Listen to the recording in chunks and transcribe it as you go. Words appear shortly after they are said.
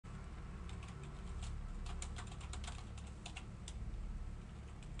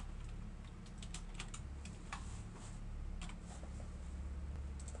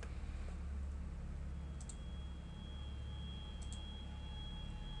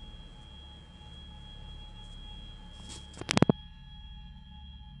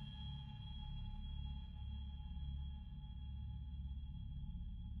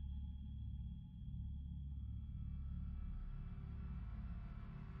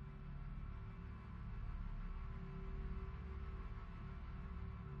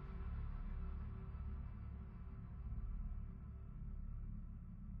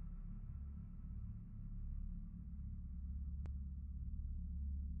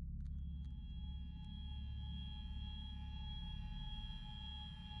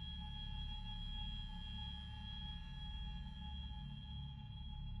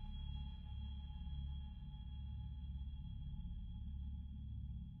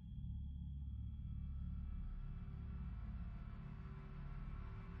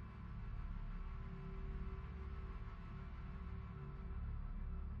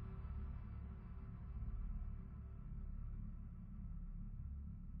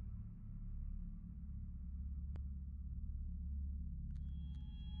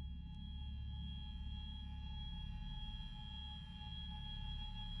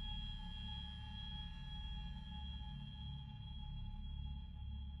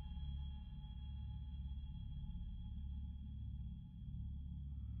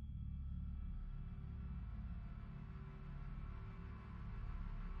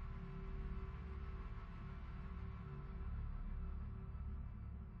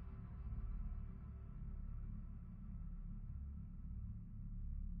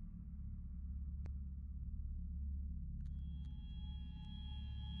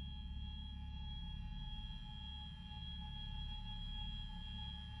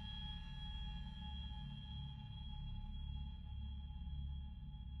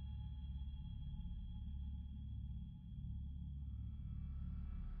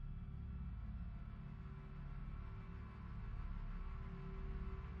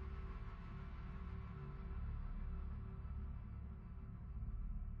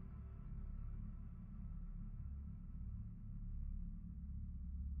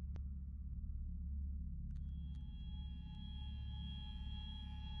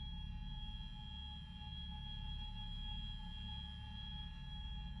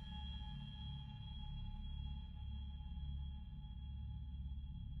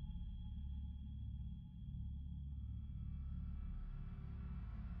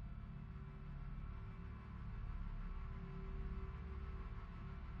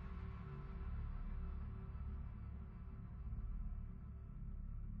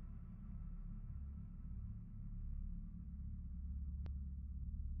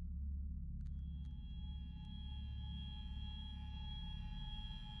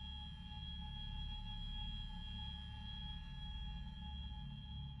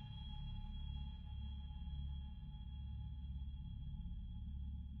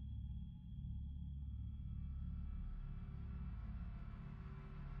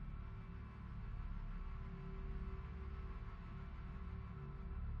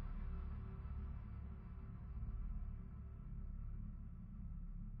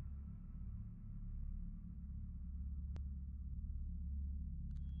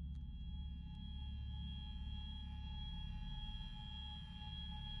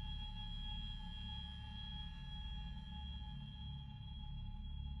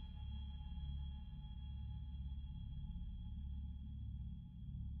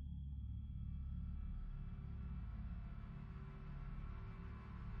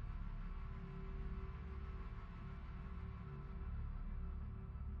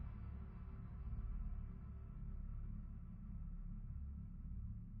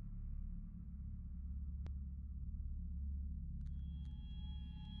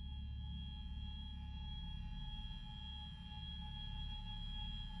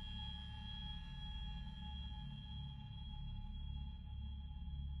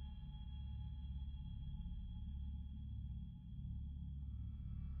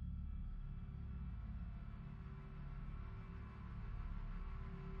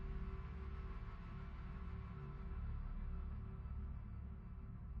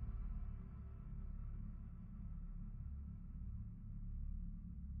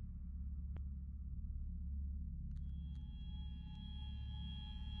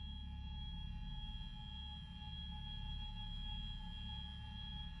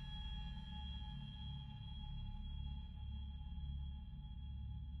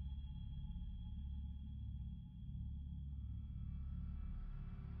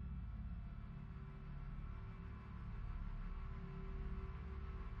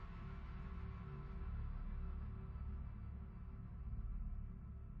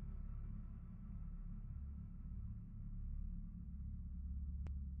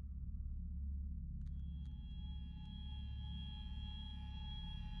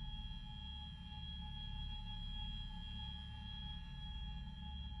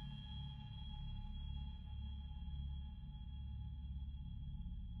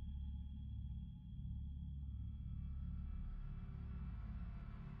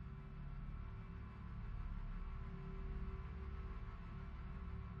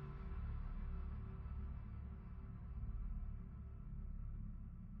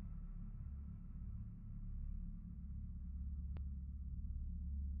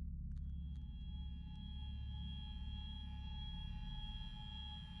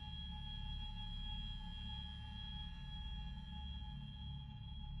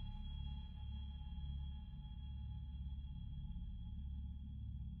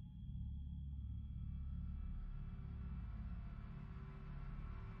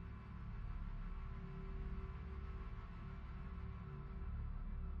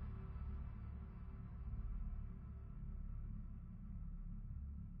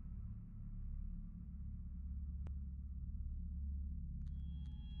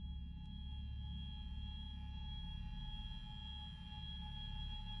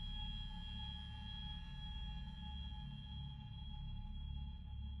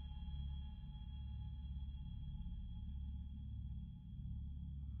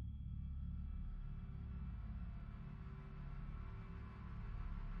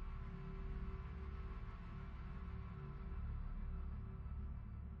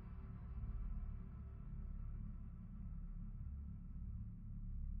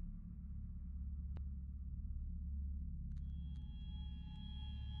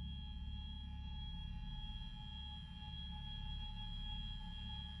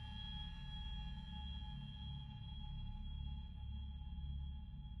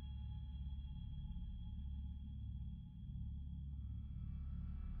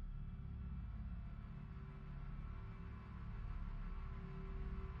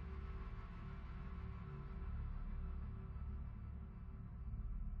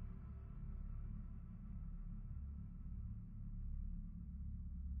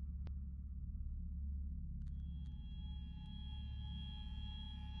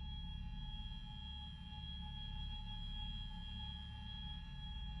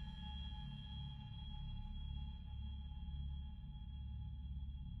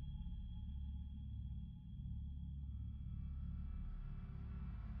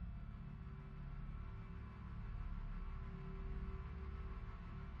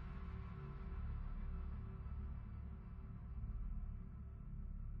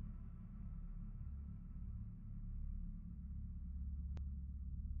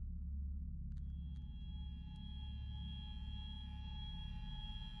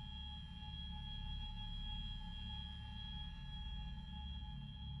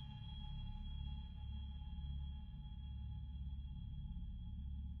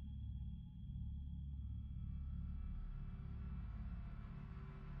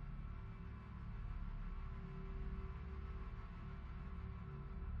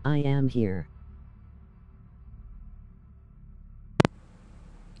I am here.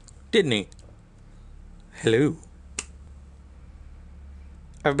 Didn't he? Hello.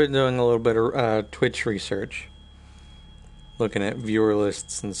 I've been doing a little bit of Twitch research, looking at viewer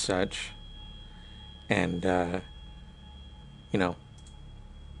lists and such, and, you know,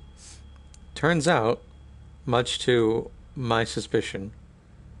 turns out, much to my suspicion,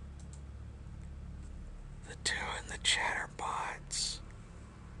 the two and the chatterbots.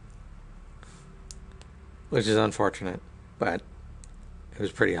 Which is unfortunate, but it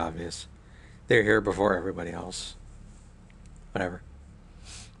was pretty obvious. They're here before everybody else. Whatever.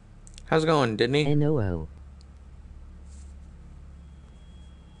 How's it going, Didney? NOO.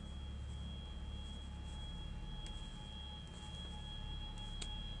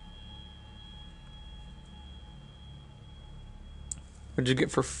 What'd you get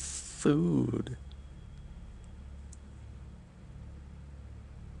for food?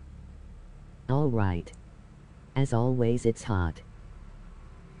 All right. As always, it's hot.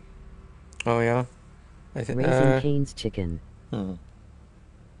 Oh, yeah? I think Raising Cane's chicken. I've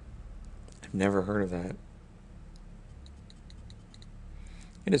never heard of that.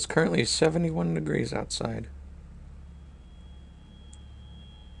 It is currently 71 degrees outside.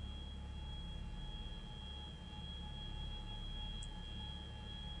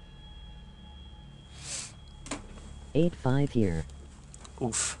 Eight 5 here.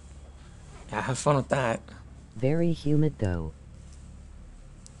 Oof. Yeah, have fun with that. Very humid though.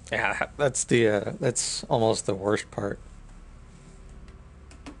 Yeah, that's almost the worst part.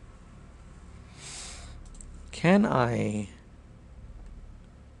 I'm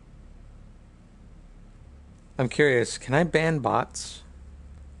curious, can I ban bots?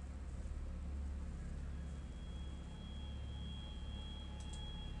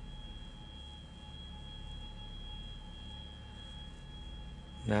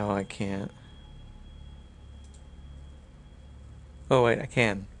 No, I can't. Oh, wait, I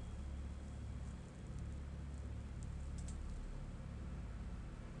can.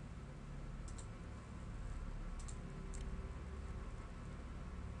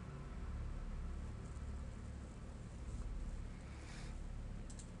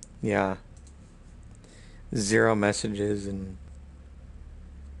 Yeah. 0 messages and...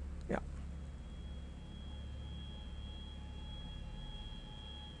 yeah.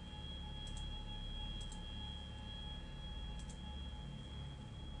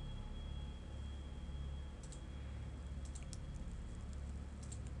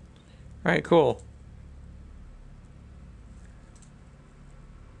 Alright, cool.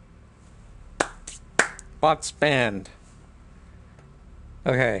 Bots banned.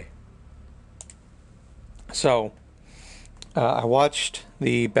 Okay. So, I watched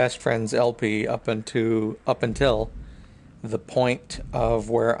the Best Friends LP up until the point of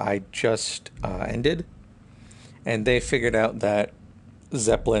where I just ended, and they figured out that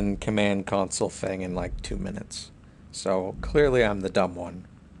Zeppelin command console thing in like 2 minutes. So clearly I'm the dumb one.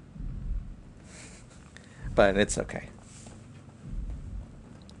 But it's okay.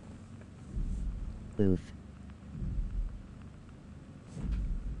 Oof.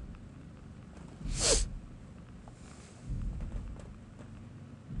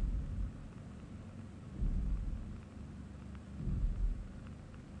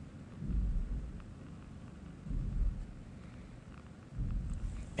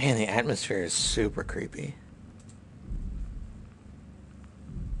 Man, the atmosphere is super creepy.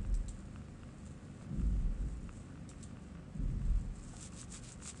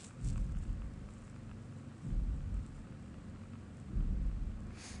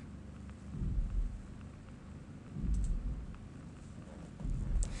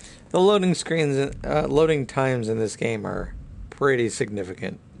 The loading screens, loading times in this game are pretty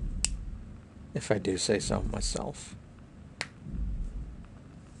significant, if I do say so myself.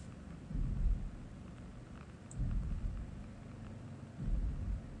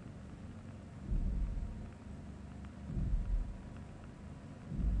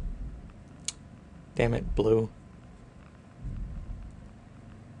 Damn it, blue.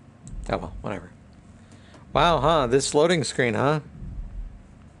 Oh well, whatever. Wow, huh? This loading screen, huh?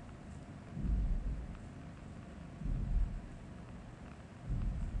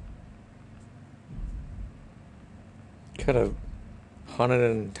 Could have hunted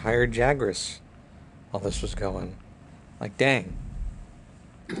an entire Jagras while this was going. Like, dang.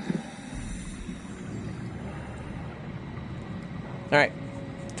 Alright,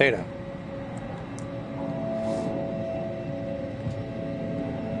 Theta.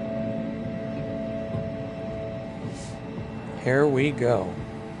 Here we go.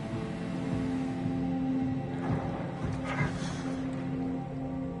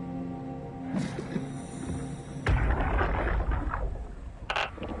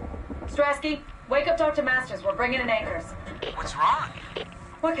 Strasky, wake up Dr. Masters. We're bringing in anchors. What's wrong?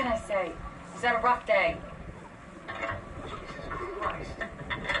 What can I say? He's had a rough day. Jesus Christ.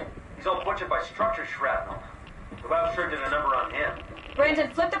 He's all butchered by structure shrapnel. The lab sure did a number on him.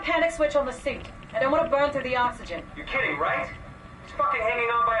 Brandon, flip the panic switch on the suit. I don't want to burn through the oxygen. You're kidding, right? He's fucking hanging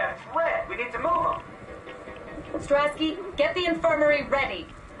on by a thread. We need to move him. Strasky, get the infirmary ready.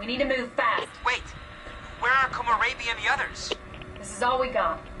 We need to move fast. Wait, where are Komorebi and the others? This is all we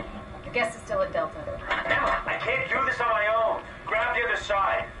got. I guess it's still at Delta. Emma, I can't do this on my own. Grab the other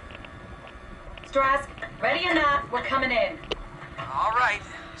side. Strask, ready or not, we're coming in. All right,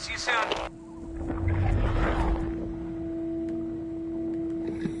 see you soon.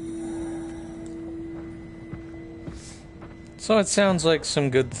 So it sounds like some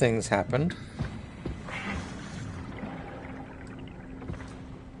good things happened.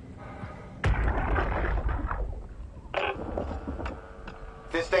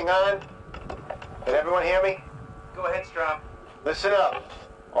 This thing on? Can everyone hear me? Go ahead, Strom. Listen up,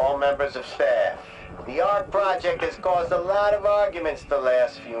 all members of staff. The ARC project has caused a lot of arguments the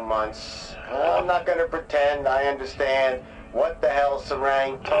last few months. I'm not going to pretend I understand what the hell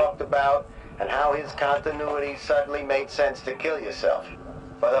Sarang talked about and how his continuity suddenly made sense to kill yourself.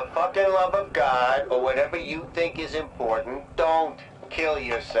 For the fucking love of God, or whatever you think is important, don't kill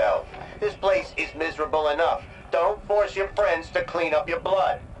yourself. This place is miserable enough. Don't force your friends to clean up your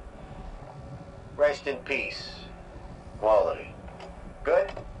blood. Rest in peace. Quality.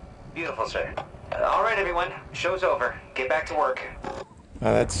 Good? Beautiful, sir. All right, everyone. Show's over. Get back to work.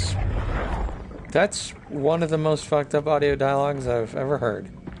 That's one of the most fucked up audio dialogues I've ever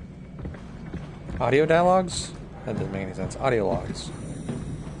heard. Audio dialogues? That doesn't make any sense. Audio logs.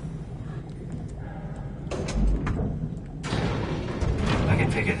 I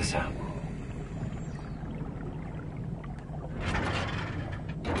can figure this out.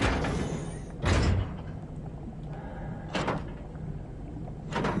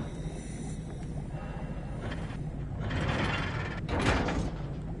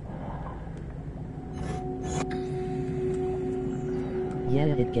 Yeah,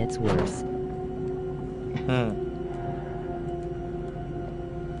 it gets worse.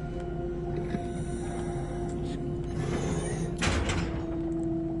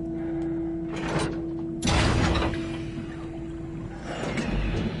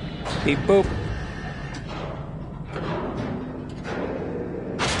 Beep boop.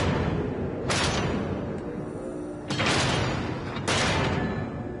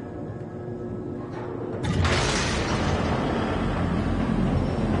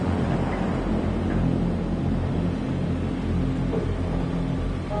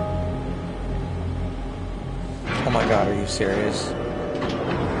 Oh my god, are you serious?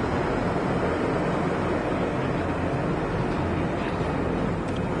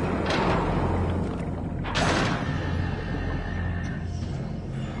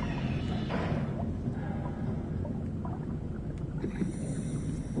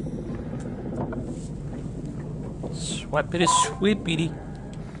 Swipe it, sweepity.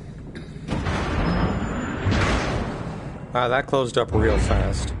 Wow, that closed up real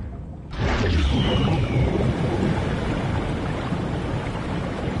fast.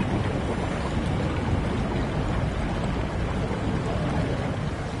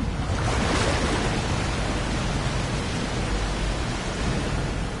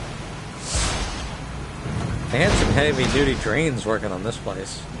 They had some heavy-duty drains working on this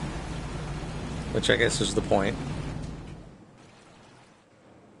place, which I guess is the point.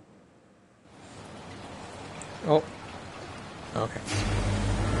 Oh, okay.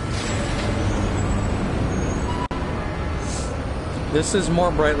 This is more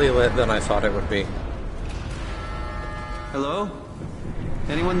brightly lit than I thought it would be. Hello?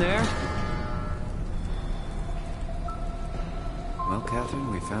 Anyone there? Well,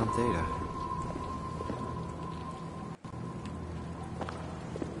 Catherine, we found Theta.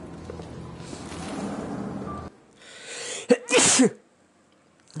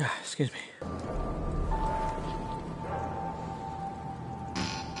 Excuse me.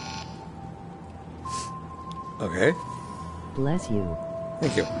 Okay. Bless you.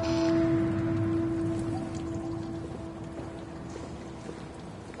 Thank you.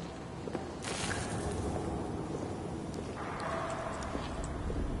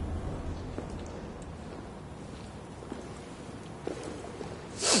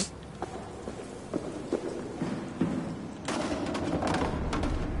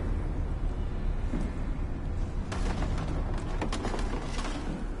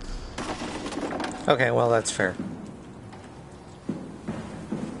 Okay, well, that's fair.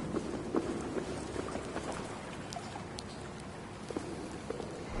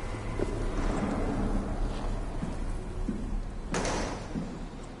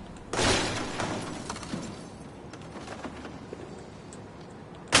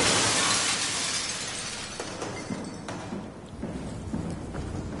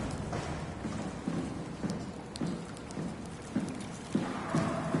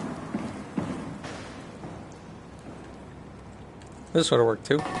 This would have worked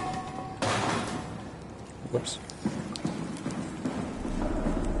too. Whoops.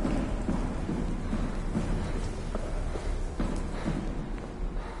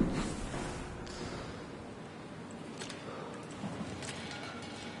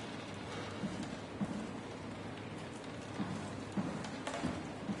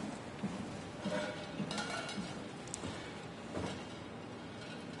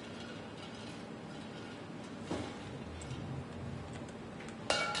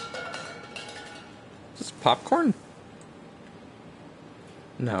 Popcorn?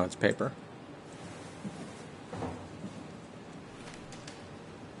 No, it's paper.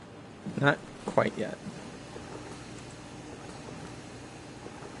 Not quite yet.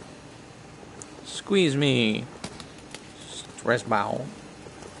 Squeeze me. Stress ball.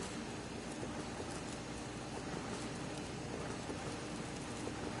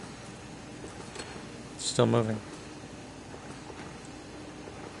 Still moving.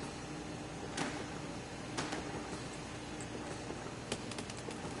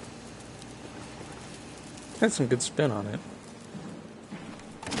 Had some good spin on it.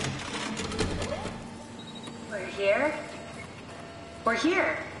 We're here? We're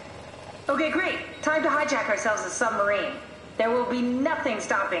here. Okay, great. Time to hijack ourselves a submarine. There will be nothing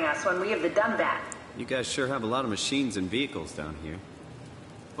stopping us when we have the done that. You guys sure have a lot of machines and vehicles down here.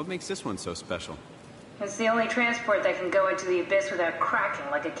 What makes this one so special? It's the only transport that can go into the abyss without cracking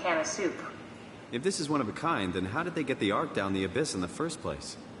like a can of soup. If this is one of a kind, then how did they get the Ark down the abyss in the first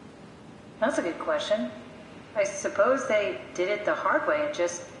place? That's a good question. I suppose they did it the hard way and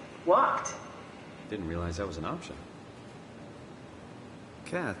just walked. Didn't realize that was an option.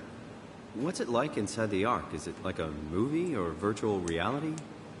 Kath, what's it like inside the Ark? Is it like a movie or virtual reality?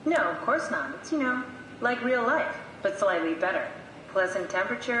 No, of course not. It's, like real life, but slightly better. Pleasant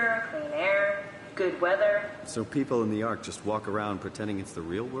temperature, clean air, good weather. So people in the Ark just walk around pretending it's the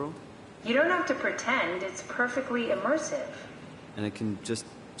real world? You don't have to pretend. It's perfectly immersive. And it can just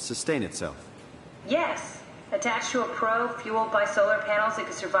sustain itself? Yes. Attached to a probe fueled by solar panels, it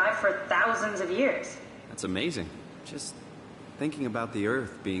could survive for thousands of years. That's amazing. Just thinking about the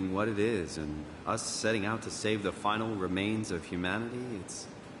Earth being what it is and us setting out to save the final remains of humanity,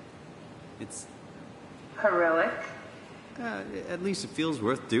 it's... Heroic. At least it feels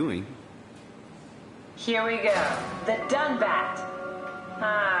worth doing. Here we go. The Dunbat.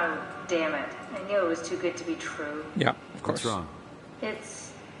 Ah, damn it. I knew it was too good to be true. Yeah, of course. What's wrong?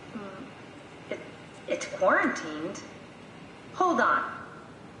 It's quarantined. Hold on.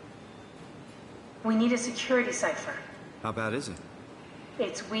 We need a security cipher. How bad is it?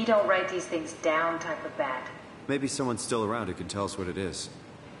 It's we don't write these things down type of bad. Maybe someone's still around who can tell us what it is.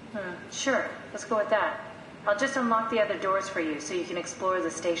 Sure, let's go with that. I'll just unlock the other doors for you so you can explore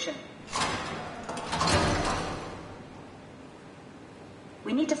the station.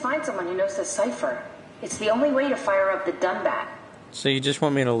 We need to find someone who knows the cipher. It's the only way to fire up the Dunbat. So you just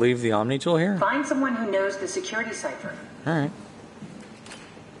want me to leave the Omni tool here? Find someone who knows the security cipher. Alright.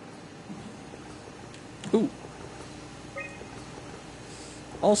 Ooh.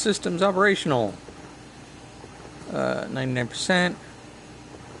 All systems operational. 99%.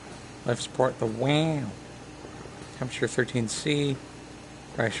 Life support the wow. Temperature 13C.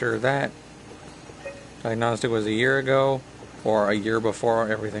 Pressure that. Diagnostic was a year ago. Or a year before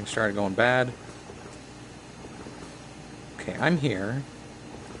everything started going bad. Okay, I'm here.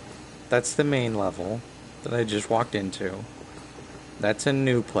 That's the main level that I just walked into. That's a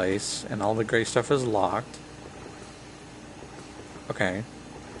new place, and all the gray stuff is locked. Okay.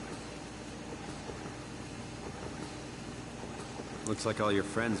 Looks like all your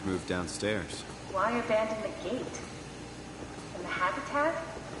friends moved downstairs. Why abandon the gate? And the habitat?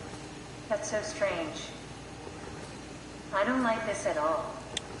 That's so strange. I don't like this at all.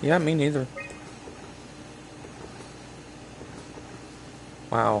 Yeah, me neither.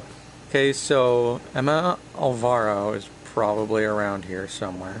 Wow. Okay, so Emma Alvaro is probably around here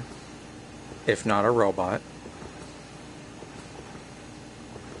somewhere. If not a robot.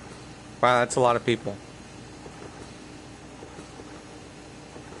 Wow, that's a lot of people.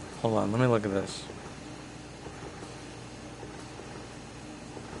 Hold on, let me look at this.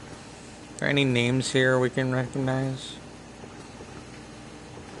 Are there any names here we can recognize?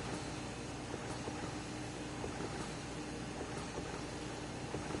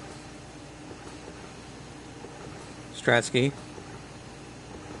 Stratsky.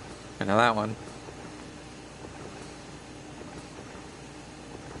 I know that one.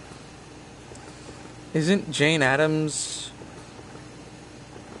 Isn't Jane Addams...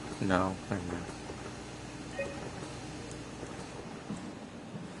 No, never mind.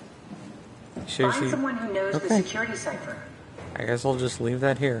 Find someone who knows the Okay. security cipher. I guess I'll just leave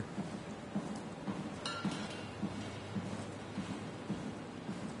that here.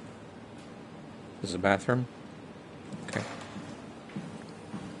 This is a bathroom? Okay.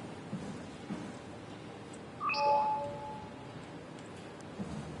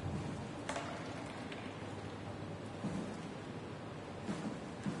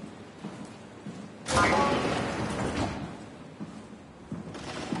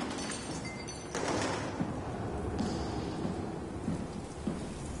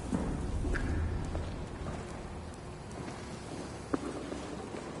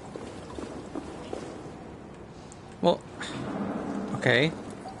 Well, okay.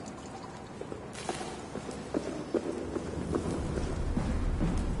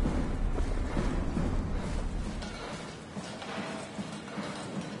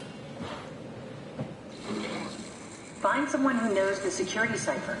 Find someone who knows the security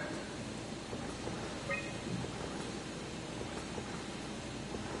cipher.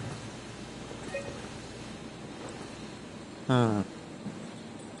 Huh.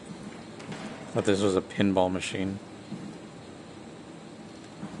 Thought this was a pinball machine.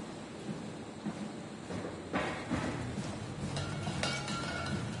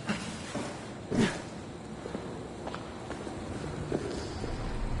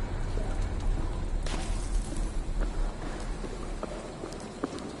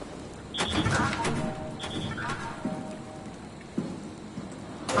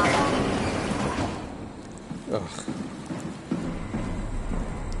 Ugh.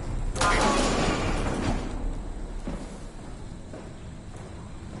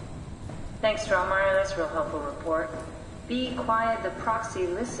 Thanks, Strohmeyer. That's a real helpful report. Be quiet, the proxy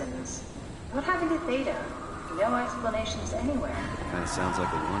listens. What happened to Theta? No explanations anywhere. Kinda sounds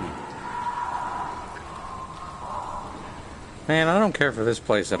like a warning. Man, I don't care for this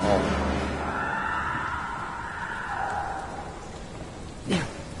place at all.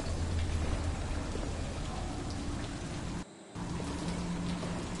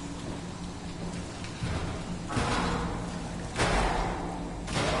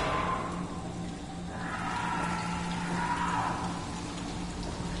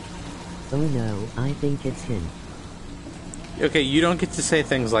 Oh no, I think it's him. Okay, you don't get to say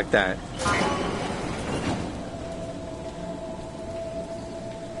things like that.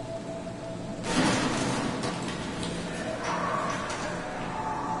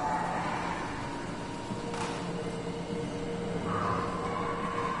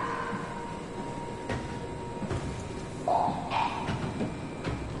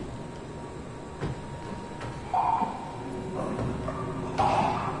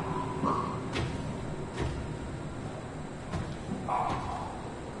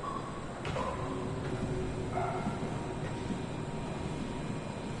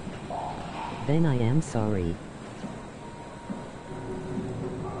 Then I am sorry.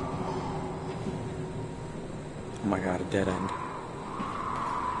 Oh my god, a dead end.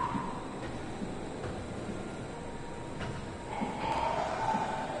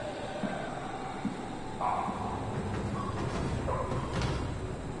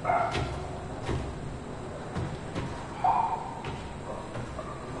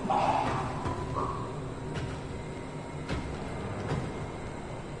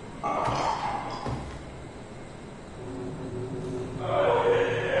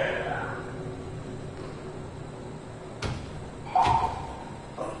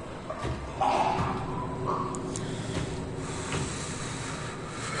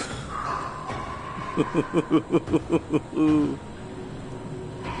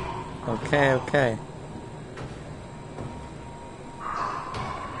 Okay, okay.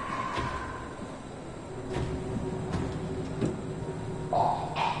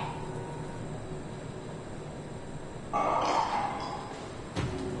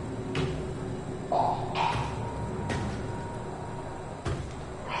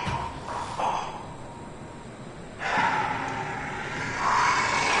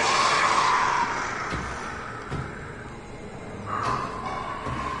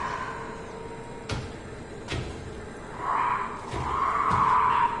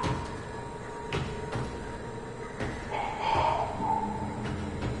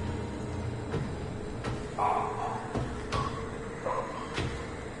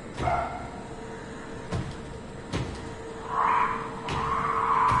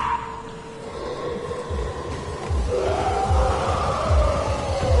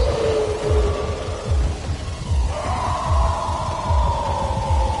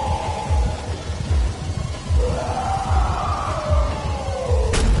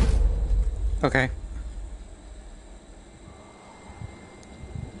 Okay.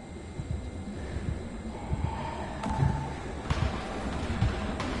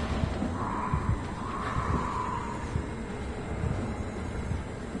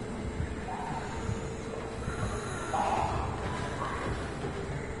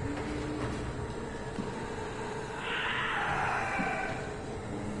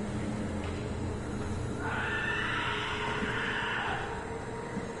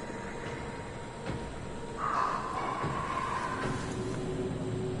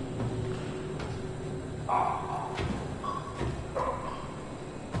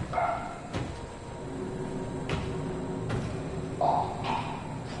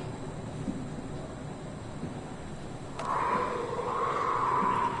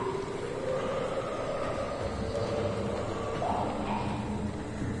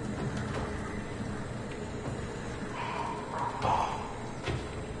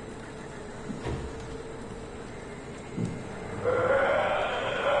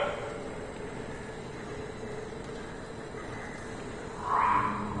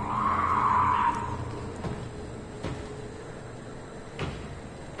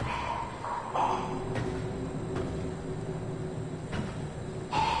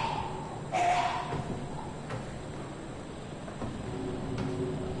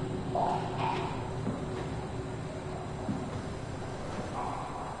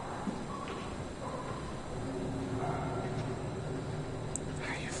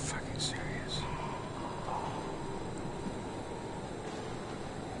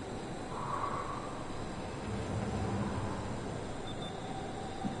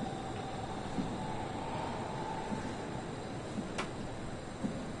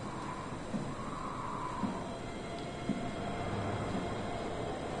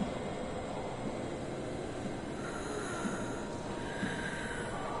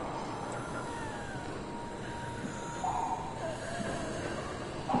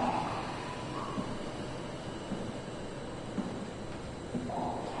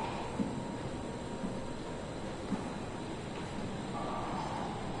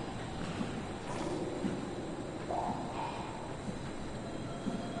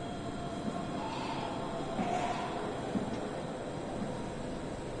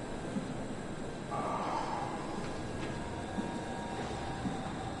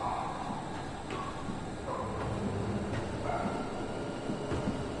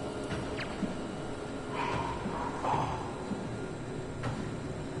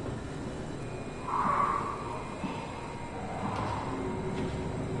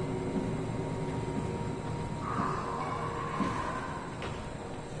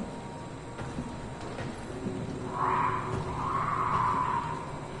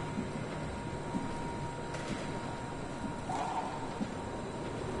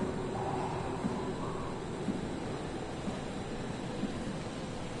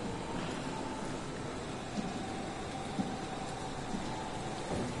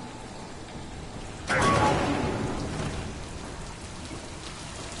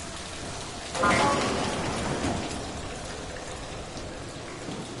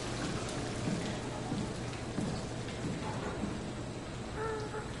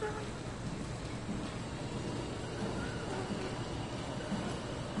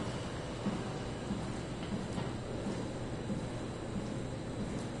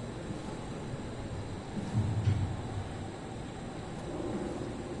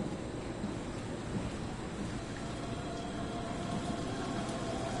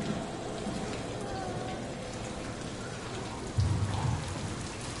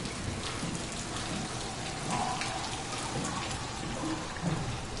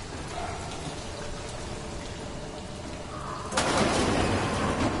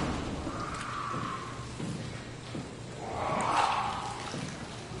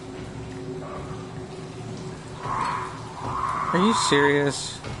 you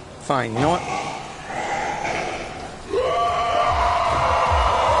serious? Fine, you know what?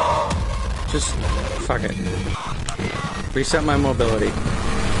 Just fuck it. Reset my mobility.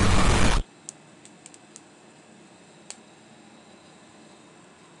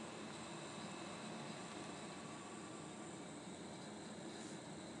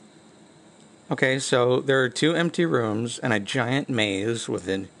 Okay, so there are 2 empty rooms and a giant maze with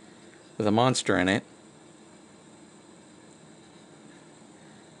a monster in it.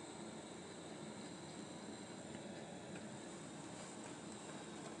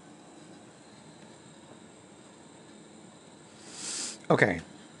 Okay.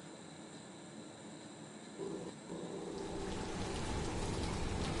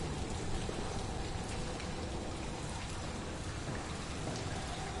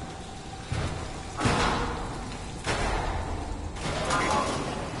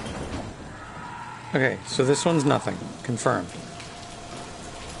 Okay, so this one's nothing. Confirmed.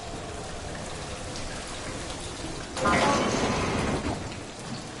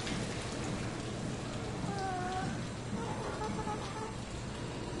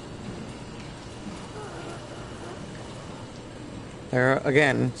 There,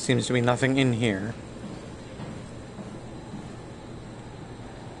 again, seems to be nothing in here.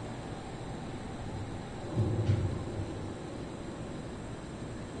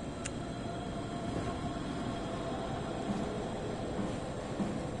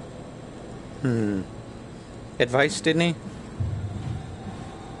 Advice, didn't he?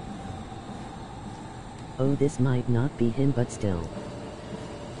 Oh, this might not be him, but still.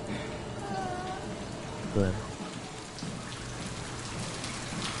 Ugh.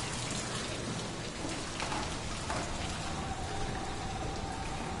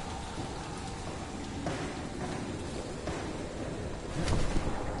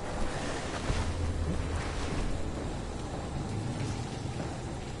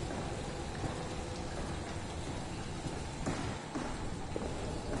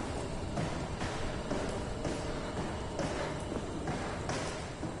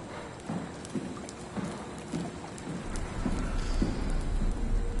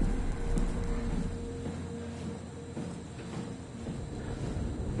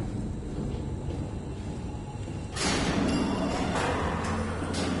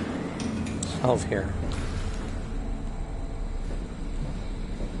 Of here.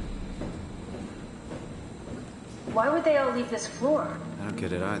 Why would they all leave this floor? I don't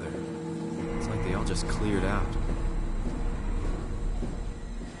get it either. It's like they all just cleared out.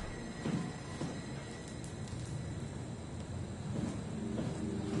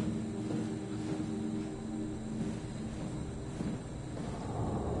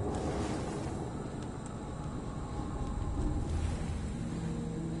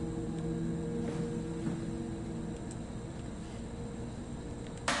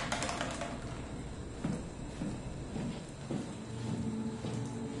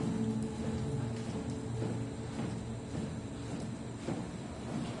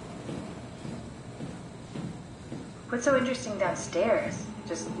 What's so interesting downstairs?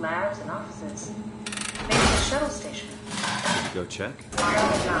 Just labs and offices. Maybe a shuttle station. Go check?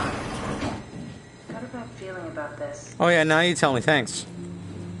 Probably not. Got a bad feeling about this. Oh yeah, now you tell me, thanks.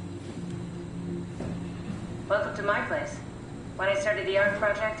 Welcome to my place. When I started the art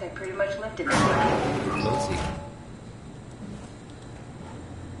project, I pretty much lived in this. Cozy.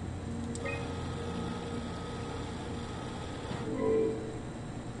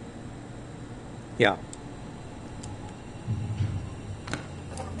 Yeah.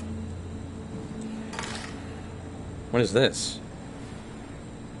 What is this?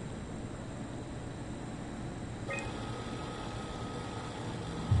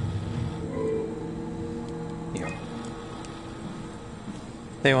 Yeah.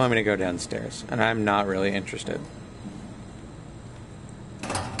 They want me to go downstairs, and I'm not really interested.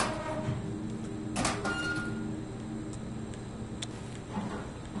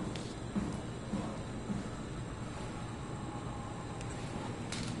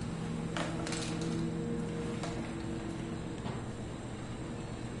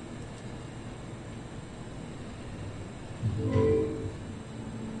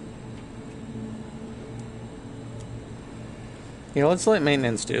 Yeah, let's let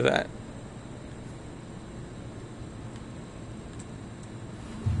maintenance do that.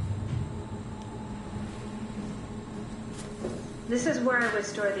 This is where I would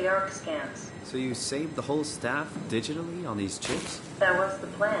store the ARC scans. So you saved the whole staff digitally on these chips? That was the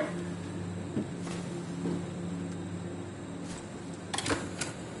plan.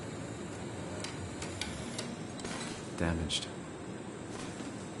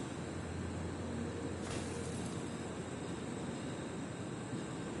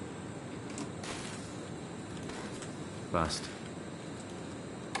 Bust.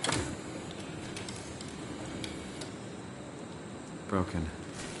 Broken.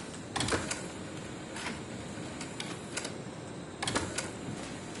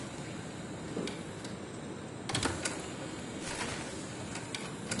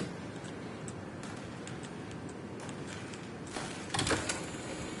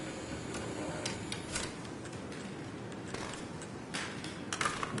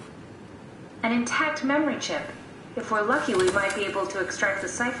 An intact memory chip. If we're lucky, we might be able to extract the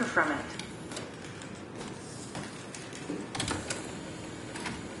cipher from it.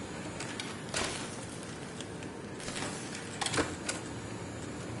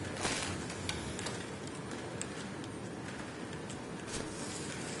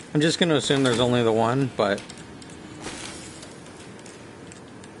 I'm just going to assume there's only the one, but...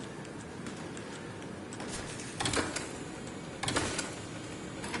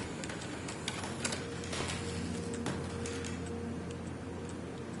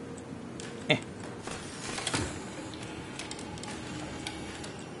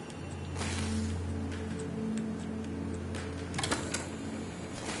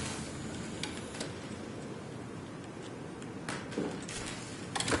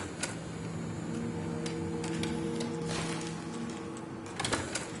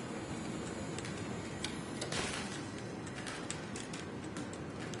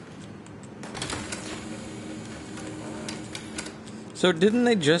 So didn't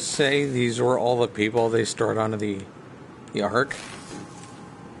they just say these were all the people they stored onto the Ark?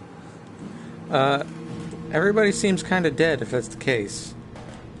 Everybody seems kind of dead if that's the case.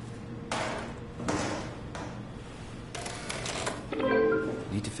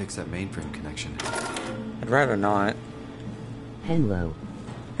 Need to fix that mainframe connection. I'd rather not. Hello.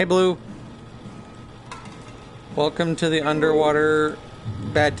 Hey, Blue. Welcome to the underwater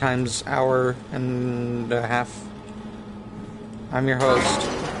bad times hour and a half. I'm your host.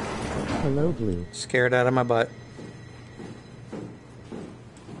 Hello, Blue. Scared out of my butt.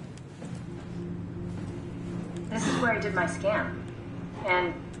 This is where I did my scan.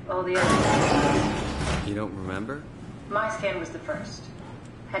 And all the others. You don't remember? My scan was the first.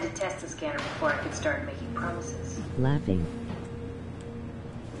 Had to test the scanner before I could start making promises. Laughing.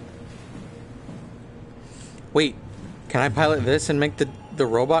 Wait, can I pilot this and make the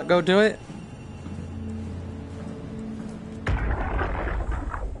robot go do it?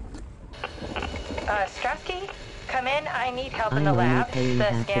 Strasky, come in. I need help in I'm the only lab. paying The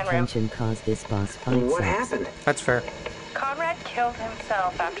half scan room. attention cause this boss fight What sucks. happened? That's fair. Conrad killed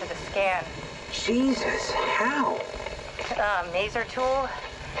himself after the scan. Jesus, how? Maser tool?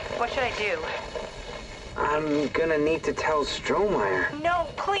 What should I do? I'm gonna need to tell Strohmeyer. No,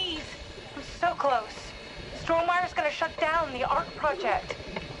 please! I'm so close. Strohmeyer's gonna shut down the ARC project.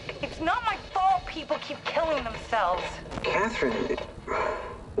 It's not my fault people keep killing themselves. Catherine,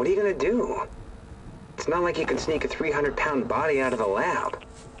 what are you gonna do? It's not like you can sneak a 300-pound body out of the lab.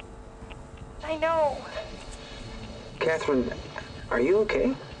 I know. Catherine, are you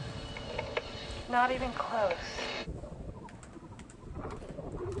okay? Not even close.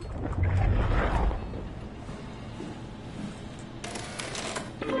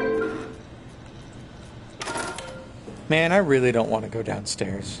 Man, I really don't want to go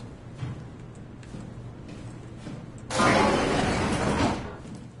downstairs.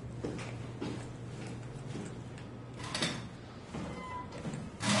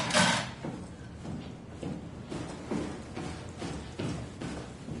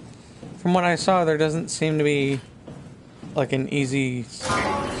 From what I saw, there doesn't seem to be like an easy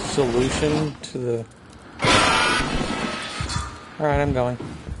solution to the... Alright, I'm going.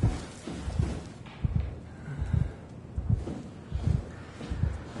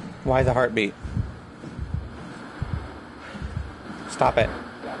 Why the heartbeat? Stop it.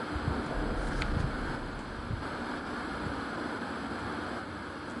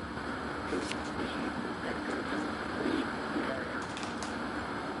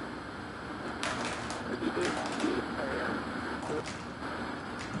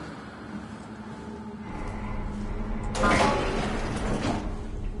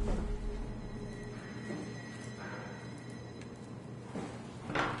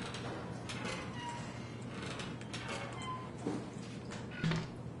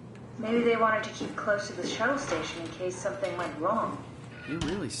 Maybe they wanted to keep close to the shuttle station in case something went wrong. You're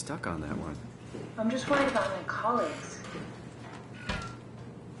really stuck on that one. I'm just worried about my colleagues.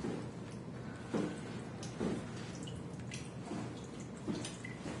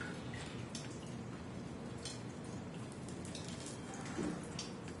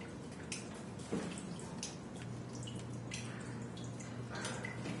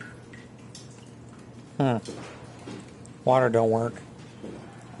 Water don't work.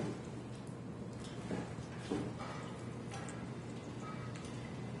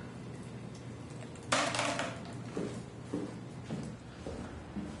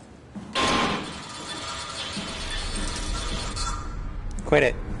 Quit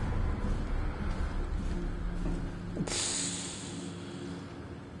it.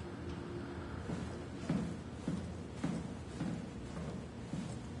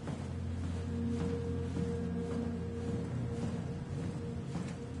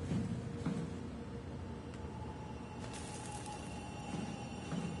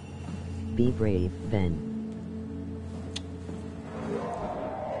 Be brave, Ben.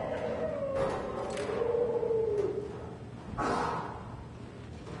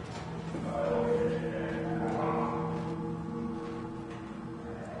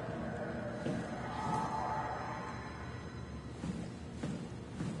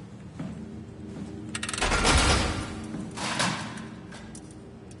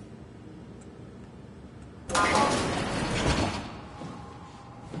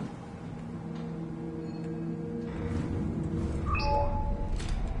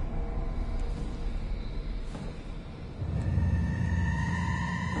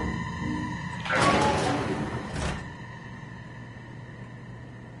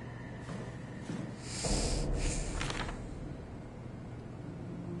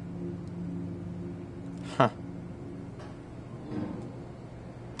 Huh.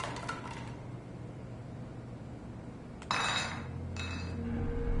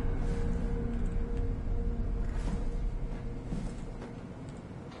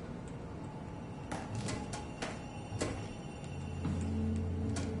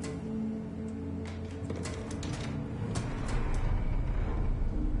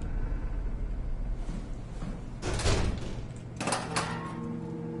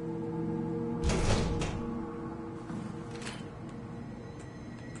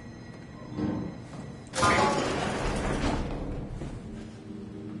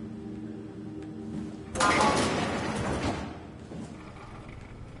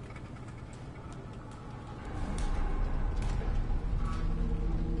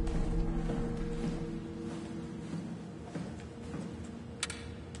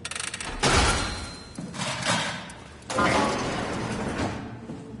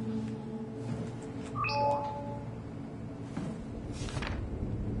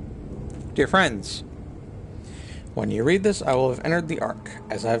 Dear friends, when you read this, I will have entered the Ark.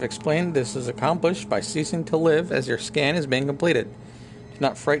 As I have explained, this is accomplished by ceasing to live as your scan is being completed. Do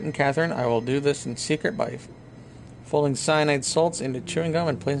not frighten Catherine. I will do this in secret by folding cyanide salts into chewing gum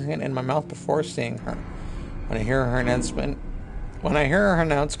and placing it in my mouth before seeing her. When I hear her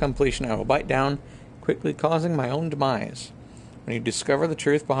announce completion, I will bite down, quickly causing my own demise. When you discover the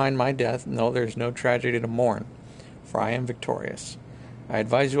truth behind my death, know there is no tragedy to mourn, for I am victorious. I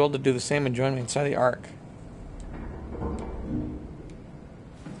advise you all to do the same and join me inside the Ark.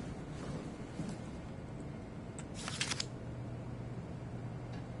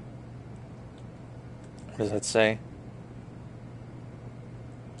 What does that say?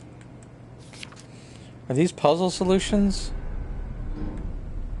 Are these puzzle solutions?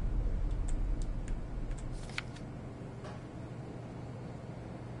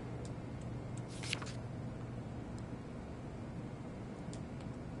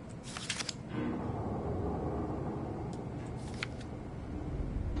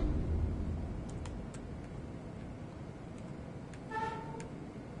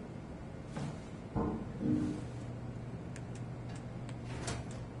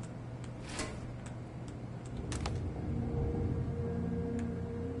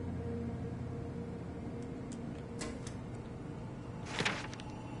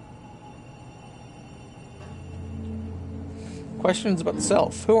 Questions about the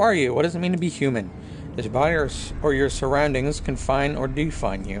self. Who are you? What does it mean to be human? Does your body or your surroundings confine or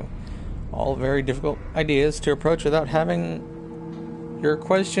define you? All very difficult ideas to approach without having your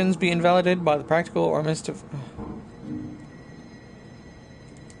questions be invalidated by the practical or mystic.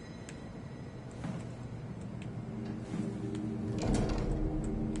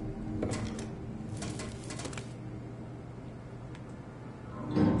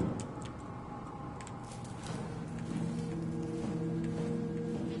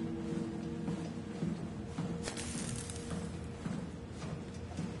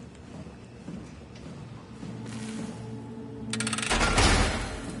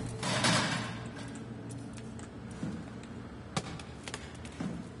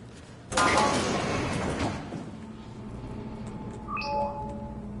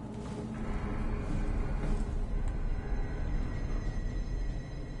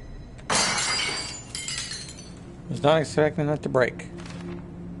 Was not expecting that to break.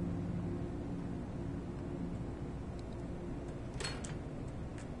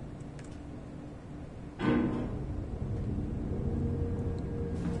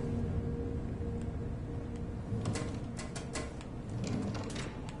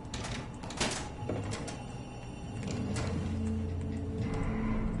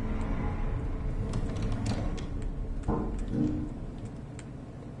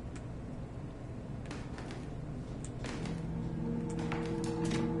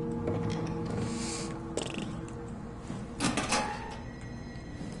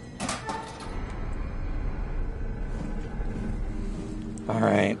 All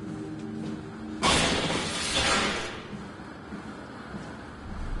right.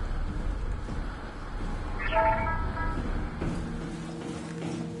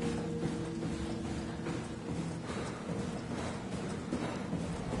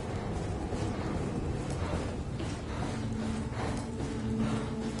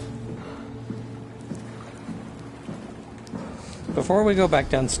 Before we go back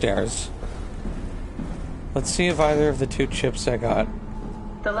downstairs, let's see if either of the 2 chips I got.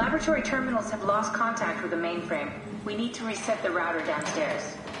 The laboratory terminals have lost contact with the mainframe. We need to reset the router downstairs.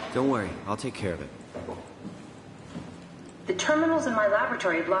 Don't worry, I'll take care of it. The terminals in my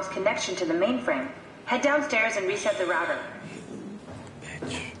laboratory have lost connection to the mainframe. Head downstairs and reset the router.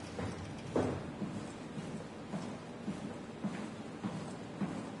 Bitch.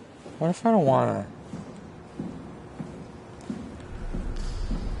 What if I don't wanna?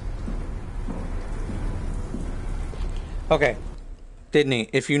 Okay. Didney,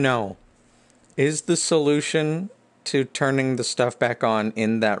 if you know, is the solution to turning the stuff back on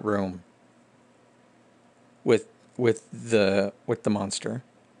in that room with the monster?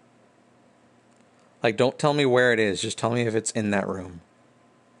 Like, don't tell me where it is, just tell me if it's in that room.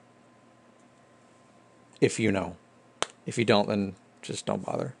 If you know. If you don't, then just don't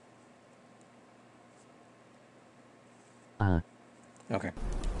bother. Okay.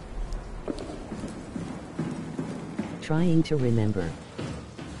 Trying to remember.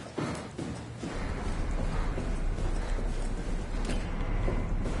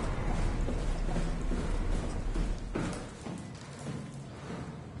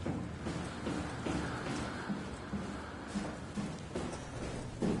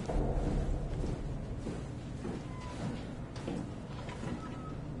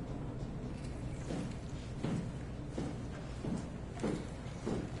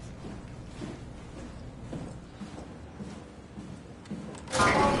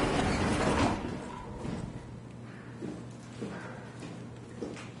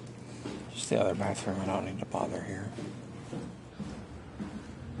 Just the other bathroom, I don't need to bother here.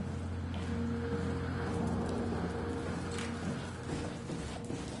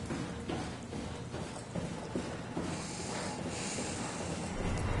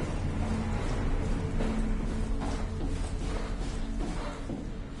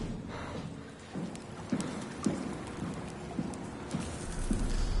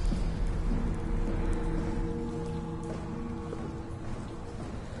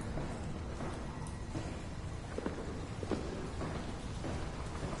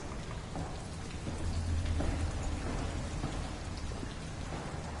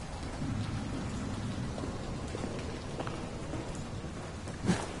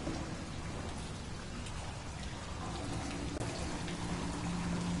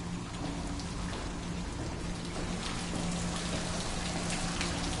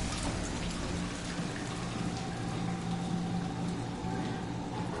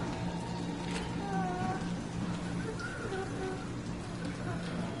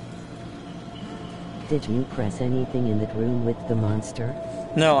 Did you press anything in that room with the monster?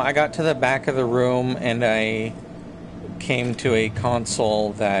 No, I got to the back of the room and I came to a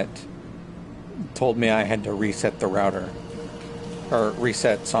console that told me I had to reset the router. Or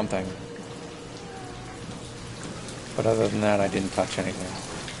reset something. But other than that, I didn't touch anything.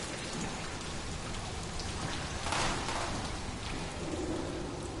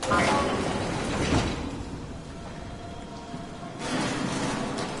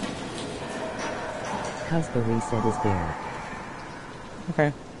 Cause the reset is there.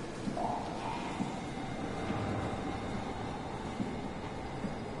 Okay.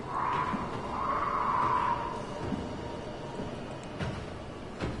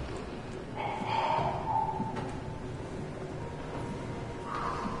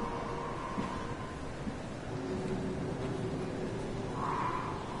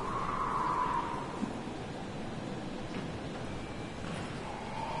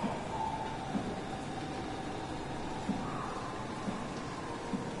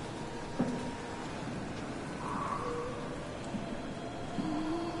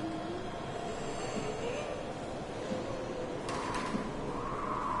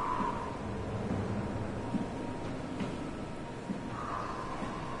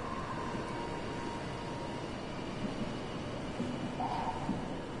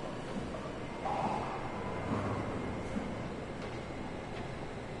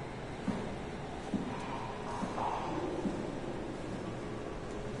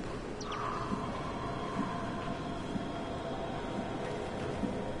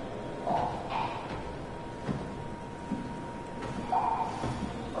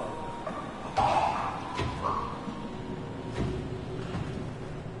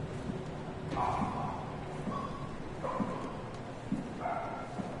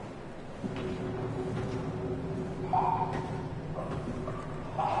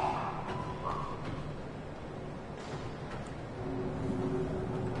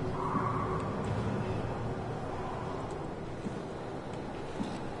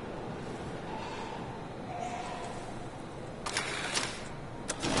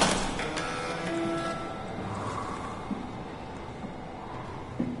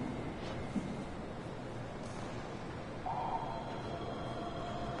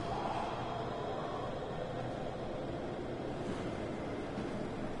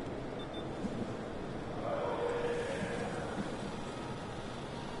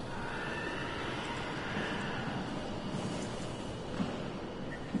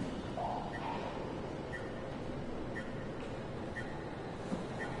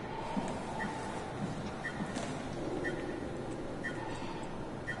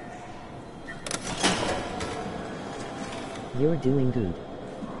 You're doing good.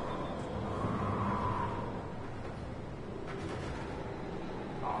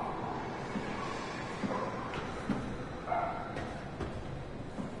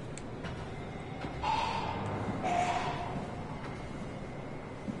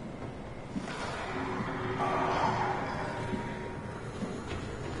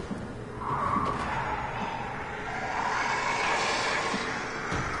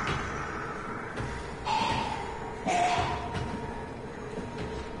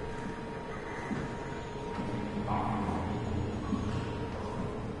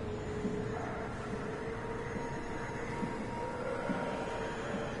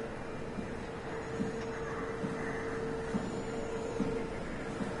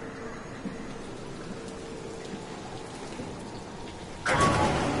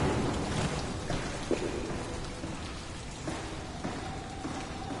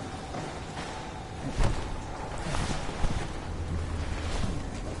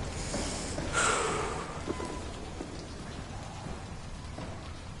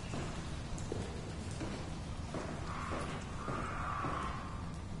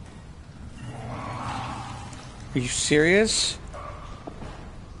 Are you serious?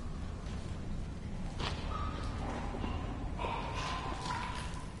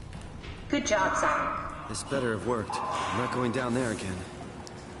 Good job, Simon. This better have worked. I'm not going down there again.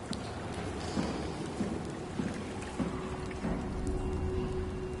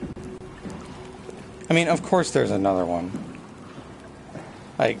 I mean, of course there's another one.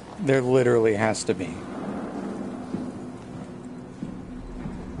 Like, there literally has to be.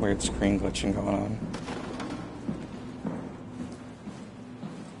 Weird screen glitching going on.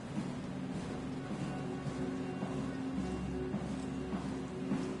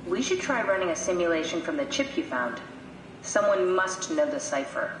 We should try running a simulation from the chip you found. Someone must know the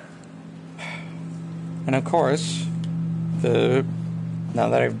cipher. And of course, now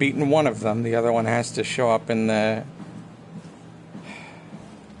that I've beaten one of them, the other one has to show up in the...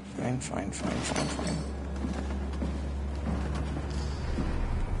 Fine.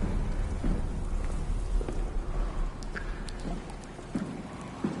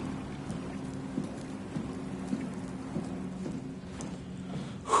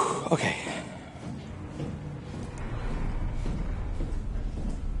 Okay.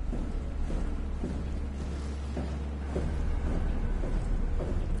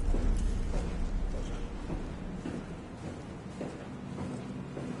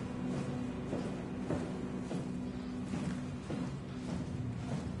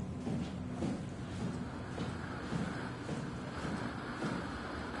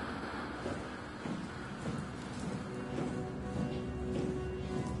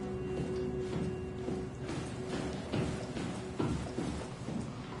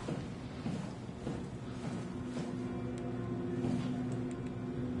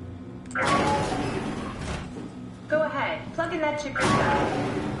 Go ahead, plug in that chip yourself.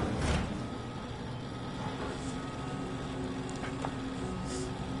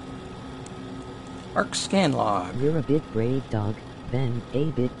 Arc scan log. You're a bit brave, dog. Ben, a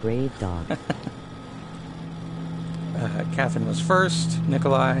bit brave, dog. Catherine was first.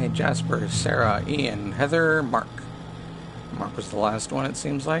 Nikolai, Jasper, Sarah, Ian, Heather, Mark. Mark was the last one, it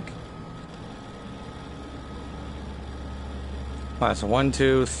seems like. Wow, so 1,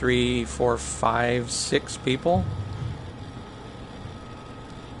 2, 3, 4, 5, 6 people.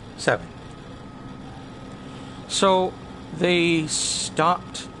 7. So they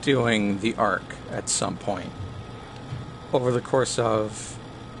stopped doing the arc at some point over the course of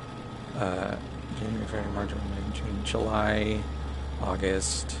January, February, March, May, June, July,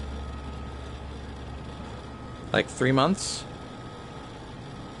 August, like 3 months.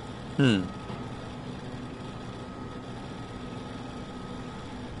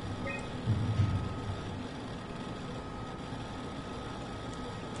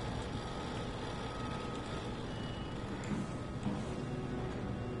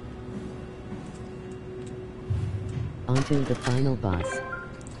 Onto the final boss.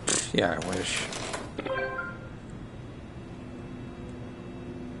 Yeah, I wish.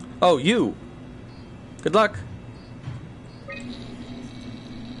 Oh, you! Good luck!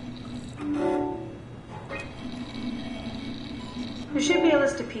 There should be a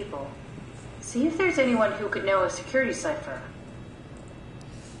list of people. See if there's anyone who could know a security cipher.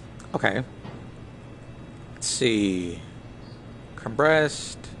 Okay. Let's see.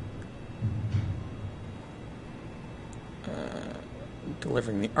 Compressed.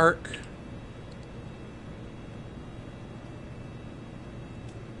 Delivering the arc.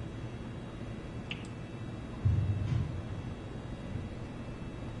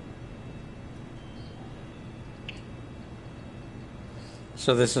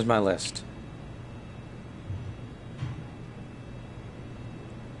 So this is my list.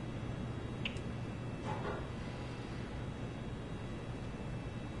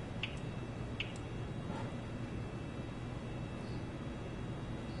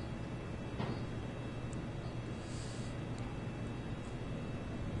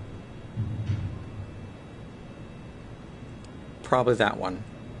 Probably that one.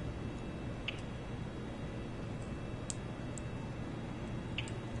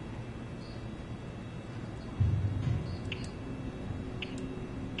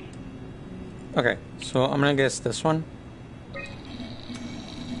 Okay, so I'm gonna guess this one.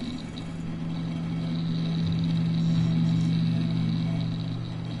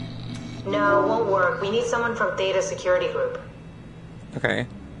 No, won't work. We need someone from Theta Security Group. Okay.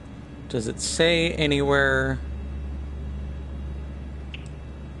 Does it say anywhere?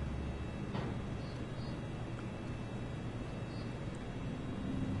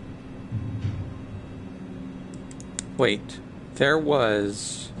 Wait, there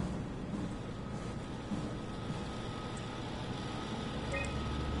was...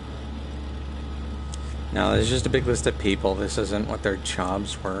 No, there's just a big list of people. This isn't what their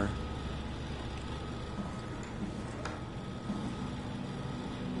jobs were.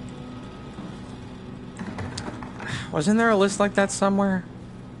 Wasn't there a list like that somewhere?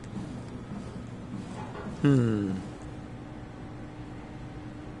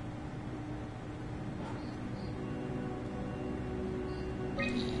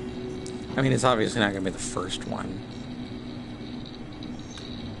 I mean, it's obviously not going to be the first one.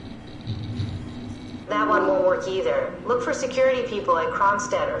 That one won't work either. Look for security people at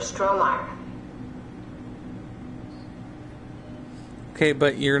Kronstadt or Strohmeyer. Okay,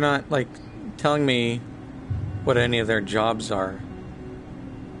 but you're not, like, telling me what any of their jobs are.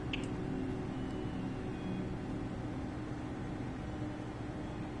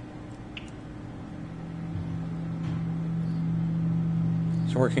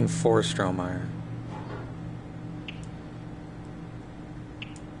 It's working for Strohmeyer.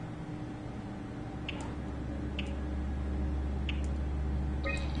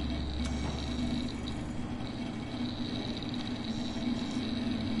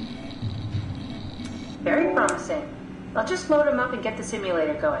 Very promising. I'll just load him up and get the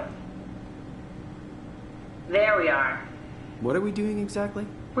simulator going. There we are. What are we doing exactly?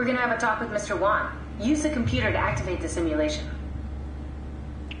 We're gonna have a talk with Mr. Wan. Use the computer to activate the simulation.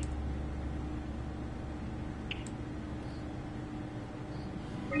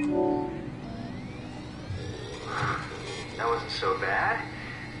 That wasn't so bad.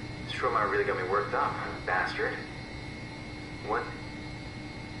 Strohmeyer really got me worked up, bastard. What?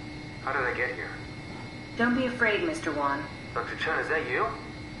 How did I get here? Don't be afraid, Mr. Wan. Dr. Chen, is that you?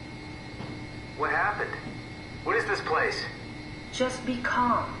 What happened? What is this place? Just be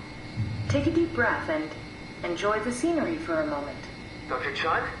calm. Take a deep breath and enjoy the scenery for a moment. Dr.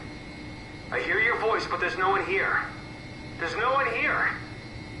 Chen? I hear your voice, but there's no one here. There's no one here.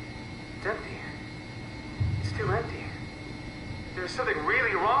 It's empty. It's too empty. There's something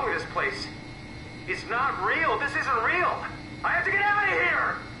really wrong with this place. It's not real. This isn't real. I have to get out of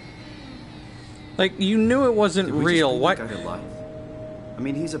here! Like, you knew it wasn't Did we real. just What? bring the guy to life? I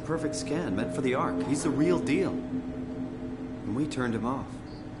mean, he's a perfect scan, meant for the Ark. He's the real deal. And we turned him off.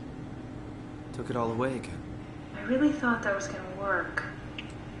 Took it all away again. I really thought that was gonna work.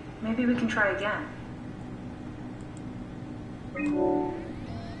 Maybe we can try again.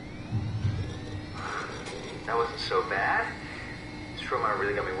 That wasn't so bad. Strohmeyer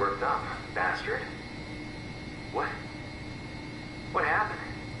really got me worked up, bastard. What? What happened?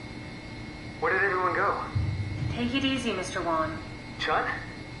 Where did everyone go? Take it easy, Mr. Wan. Chun?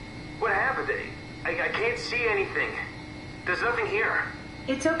 What happened? I can't see anything. There's nothing here.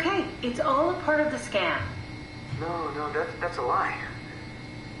 It's okay. It's all a part of the scan. No, that's a lie.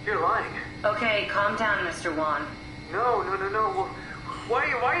 You're lying. Okay, calm down, Mr. Wan. No. Well, why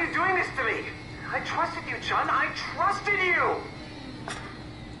are you doing this to me? I trusted you, Chun. I trusted you!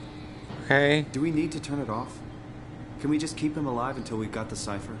 Okay. Do we need to turn it off? Can we just keep him alive until we've got the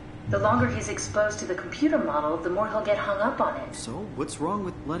cipher? The longer he's exposed to the computer model, the more he'll get hung up on it. So, what's wrong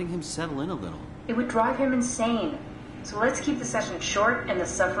with letting him settle in a little? It would drive him insane. So let's keep the session short and the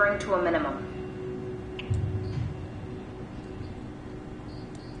suffering to a minimum.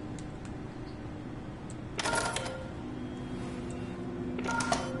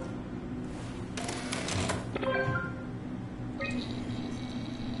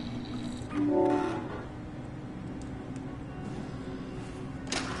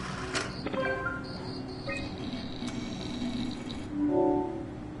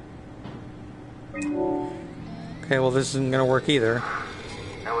 Okay, well, this isn't going to work either.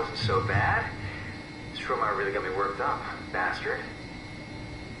 That wasn't so bad. Strohmeyer really got me worked up, bastard.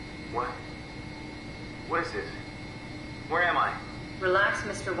 What? What is this? Where am I? Relax,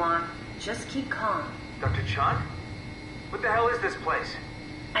 Mr. Wan. Just keep calm. Dr. Chun? What the hell is this place?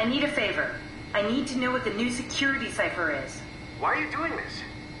 I need a favor. I need to know what the new security cipher is. Why are you doing this?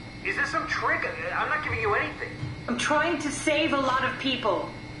 Is this some trick? I'm not giving you anything. I'm trying to save a lot of people.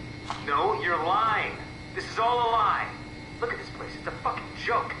 No, you're lying. This is all a lie. Look at this place. It's a fucking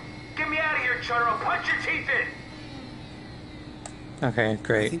joke. Get me out of here, Chun, or I'll punch your teeth in! Okay,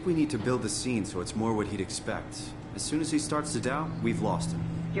 great. I think we need to build the scene so it's more what he'd expect. As soon as he starts to doubt, we've lost him.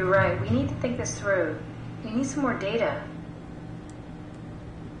 You're right. We need to think this through. We need some more data.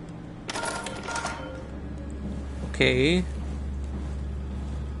 Okay.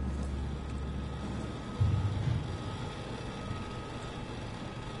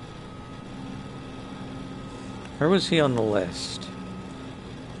 Where was he on the list?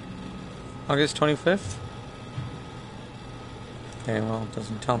 August 25th? Okay, well, it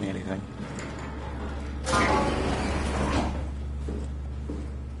doesn't tell me anything.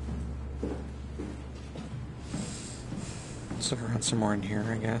 Let's look around some more in here,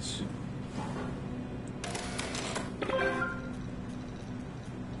 I guess.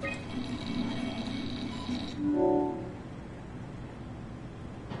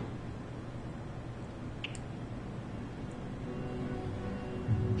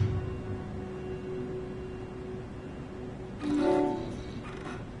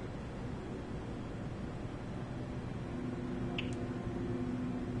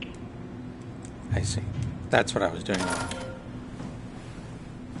 I see. That's what I was doing wrong.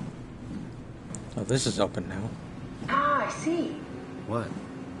 Oh, this is open now. Ah, I see. What?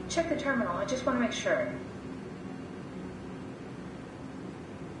 Check the terminal. I just want to make sure.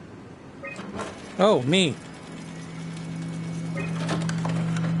 Oh, me.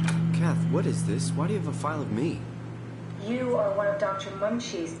 Kath, what is this? Why do you have a file of me? You are one of Dr.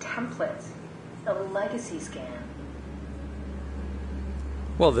 Munchie's templates. A legacy scan.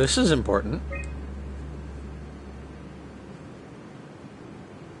 Well, this is important.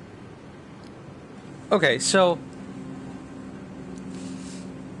 Okay, so...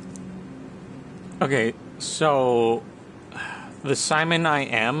 Okay, so... The Simon I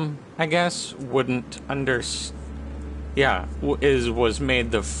Am, I guess, wouldn't Yeah, was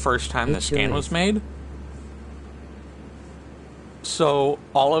made the first time the scan was made. So,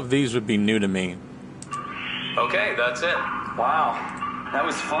 all of these would be new to me. Okay, that's it. Wow, that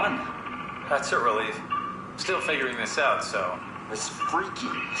was fun. That's a relief. Still figuring this out, so... It was freaky.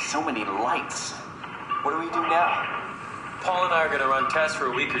 So many lights. What do we do now? Paul and I are going to run tests for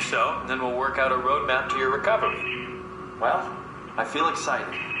a week or so, and then we'll work out a roadmap to your recovery. Well, I feel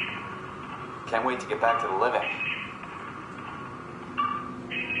excited. Can't wait to get back to the living.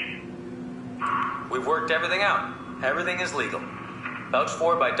 We've worked everything out. Everything is legal. Vouched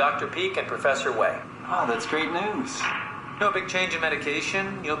for by Dr. Peak and Professor Wei. Oh, that's great news. No big change in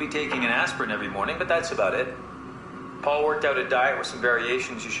medication. You'll be taking an aspirin every morning, but that's about it. Paul worked out a diet with some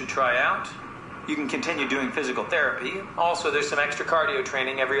variations you should try out. You can continue doing physical therapy. Also, there's some extra cardio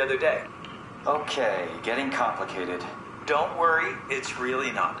training every other day. Okay, getting complicated. Don't worry, it's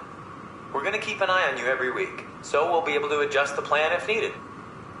really not. We're going to keep an eye on you every week, so we'll be able to adjust the plan if needed.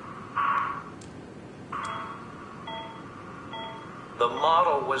 The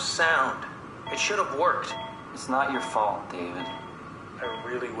model was sound. It should have worked. It's not your fault, David. I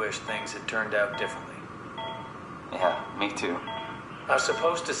really wish things had turned out differently. Yeah, me too. I was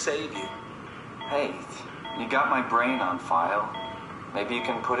supposed to save you. Hey, you got my brain on file. Maybe you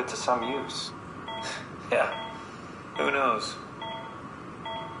can put it to some use. Yeah, who knows?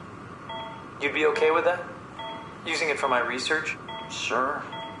 You'd be okay with that? Using it for my research? Sure.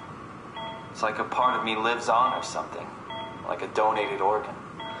 It's like a part of me lives on or something. Like a donated organ.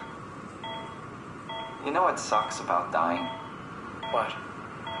 You know what sucks about dying? What?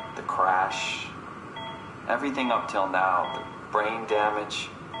 The crash. Everything up till now. The brain damage.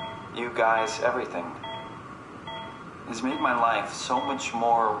 You guys, everything. Has made my life so much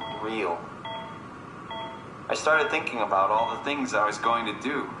more real. I started thinking about all the things I was going to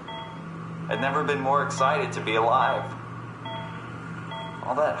do. I'd never been more excited to be alive.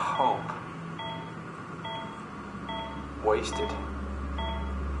 All that hope. Wasted.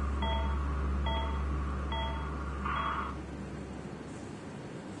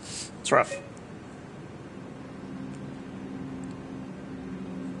 It's rough.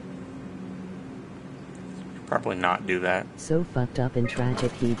 Probably not do that. So fucked up and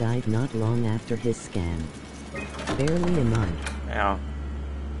tragic he died not long after his scan. Barely a month. Yeah.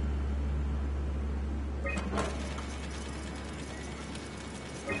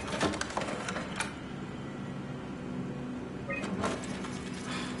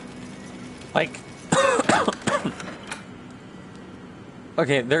 Like,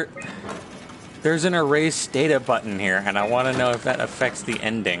 okay, there's an erase data button here, and I want to know if that affects the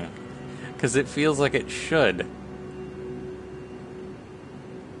ending. Because it feels like it should.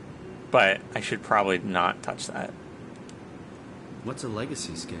 But I should probably not touch that. What's a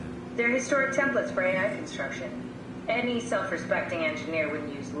legacy scan? They're historic templates for AI construction. Any self-respecting engineer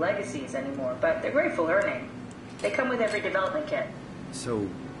wouldn't use legacies anymore, but they're great for learning. They come with every development kit. So,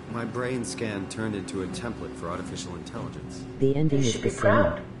 my brain scan turned into a template for artificial intelligence. The ending is the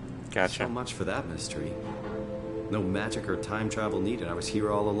same. Gotcha. So much for that mystery. No magic or time travel needed. I was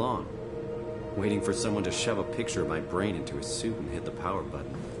here all along. Waiting for someone to shove a picture of my brain into a suit and hit the power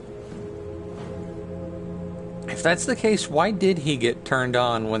button. If that's the case, why did he get turned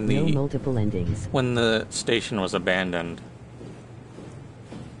on when No multiple endings. when the station was abandoned?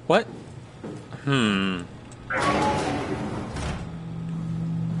 What?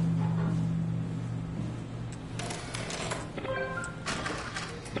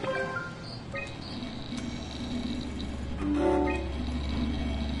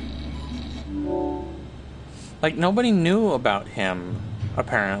 Like, nobody knew about him,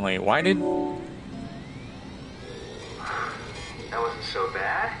 apparently. Why did... That wasn't so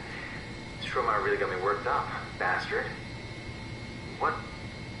bad. Strohmeyer really got me worked up, bastard. What?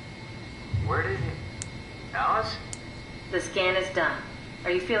 Where did it... Alice? The scan is done.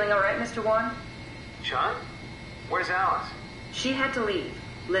 Are you feeling alright, Mr. Warren? Sean? Where's Alice? She had to leave.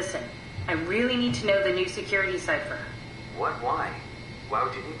 Listen, I really need to know the new security cipher. What? Why? Why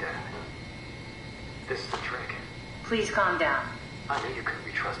would you need that? This is a trick. Please calm down. I knew you couldn't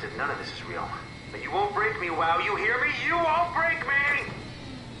be trusted. None of this is real. But you won't break me, WoW. You hear me? You won't break me!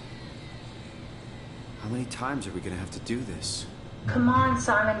 How many times are we gonna have to do this? Come on,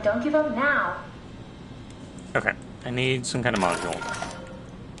 Simon, don't give up now. Okay, I need some kind of module.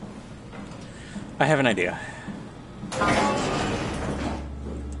 I have an idea.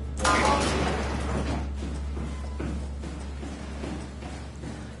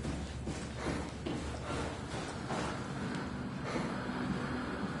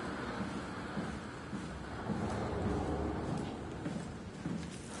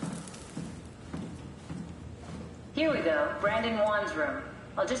 Here we go, Brandon Wan's room.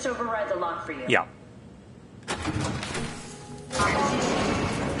 I'll just override the lock for you. Yeah.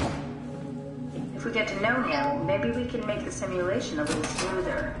 If we get to know him, maybe we can make the simulation a little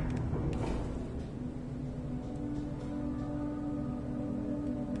smoother.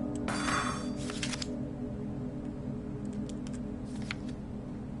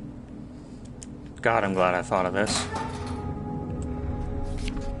 God, I'm glad I thought of this.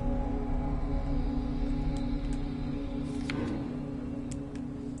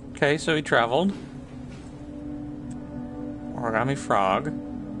 Okay, so he traveled. Origami frog.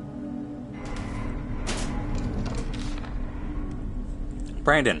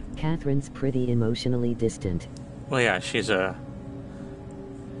 Brandon. Catherine's pretty emotionally distant. Well, yeah, she's a...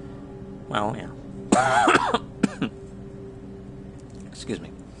 Well, yeah. Excuse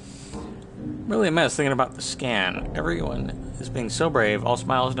me. Really a mess thinking about the scan. Everyone is being so brave, all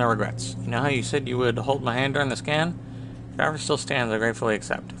smiles, no regrets. You know how you said you would hold my hand during the scan? If it ever still stands, I gratefully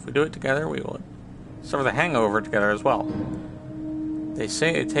accept. If we do it together, we will suffer the hangover together as well. They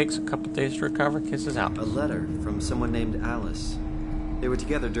say it takes a couple days to recover. Kisses out. A letter from someone named Alice. They were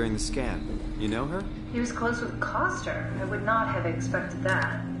together during the scan. You know her? He was close with Coster. I would not have expected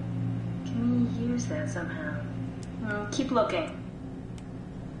that. Can we use that somehow? Keep looking.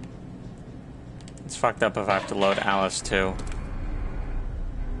 It's fucked up if I have to load Alice too.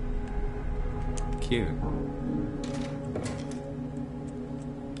 Cute.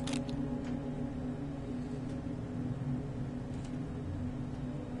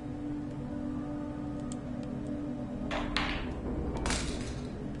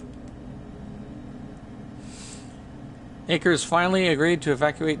 Akers finally agreed to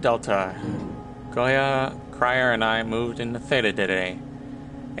evacuate Delta. Goya, Cryer, and I moved into Theta today.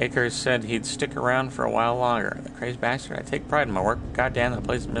 Akers said he'd stick around for a while longer. The crazy bastard, I take pride in my work. Goddamn, that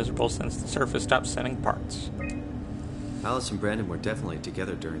place is miserable since the surface stopped sending parts. Alice and Brandon were definitely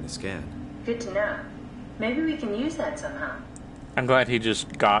together during the scan. Good to know. Maybe we can use that somehow. I'm glad he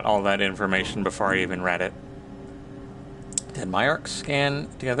just got all that information before I even read it. Did my arc scan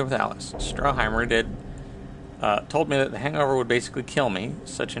together with Alice. Strohmeyer did. Told me that the hangover would basically kill me.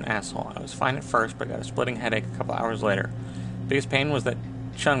 Such an asshole. I was fine at first, but got a splitting headache a couple hours later. Biggest pain was that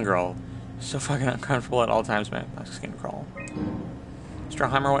Chun girl. So fucking uncomfortable at all times, man. My skin crawl.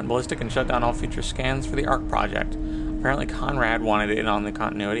 Strohmeyer went ballistic and shut down all future scans for the ARC project. Apparently Conrad wanted in on the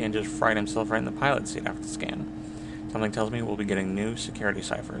continuity and just fried himself right in the pilot seat after the scan. Something tells me we'll be getting new security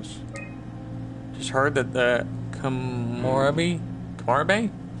ciphers. Just heard that the Komorabi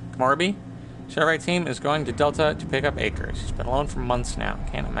Sheriff team is going to Delta to pick up Akers. He's been alone for months now.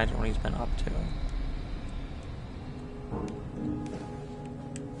 Can't imagine what he's been up to.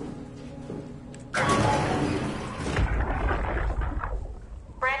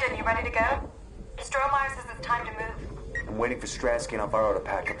 Brandon, you ready to go? Strohmeyer says it's time to move. I'm waiting for Stratsky and Alvaro to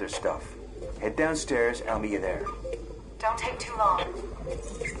pack up their stuff. Head downstairs, and I'll meet you there. Don't take too long.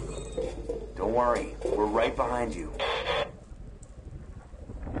 Don't worry, we're right behind you.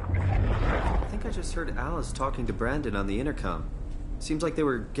 I think I just heard Alice talking to Brandon on the intercom. Seems like they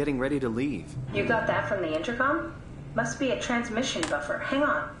were getting ready to leave. You got that from the intercom? Must be a transmission buffer. Hang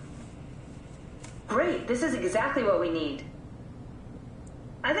on. Great, this is exactly what we need.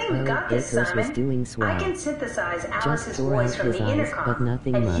 I think we got this, Simon. Doing swell. I can synthesize Just Alice's tore voice out from his the eyes, intercom but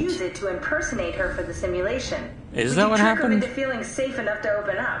nothing and much. use it to impersonate her for the simulation. Is we that can what trick happened? her into feeling safe enough to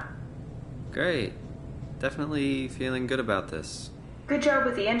open up. Great. Definitely feeling good about this. Good job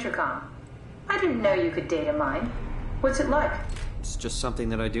with the intercom. I didn't know you could data mine. What's it like? It's just something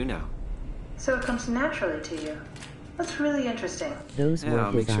that I do now. So it comes naturally to you. That's really interesting. Those Yeah, were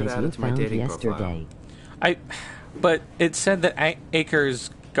I'll his make sure to eyes add you it to my found dating yesterday. But it said that Akers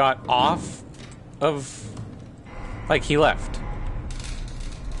got off of, like, he left.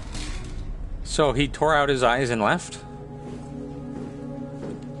 So he tore out his eyes and left?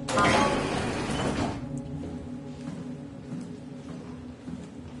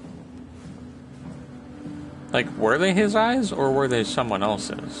 Like, were they his eyes or were they someone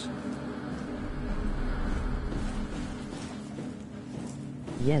else's?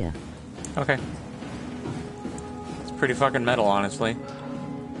 Yeah. Okay. It's pretty fucking metal, honestly.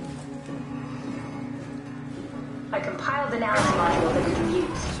 I compiled an Alice module that we can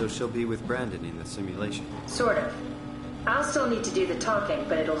use. So she'll be with Brandon in the simulation. Sort of. I'll still need to do the talking,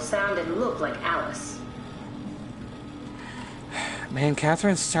 but it'll sound and look like Alice. Man,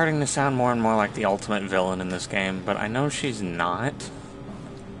 Catherine's starting to sound more and more like the ultimate villain in this game, but I know she's not.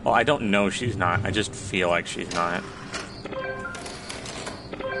 Well, I don't know she's not. I just feel like she's not.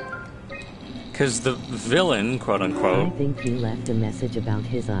 Because the villain, quote unquote... I think he left a message about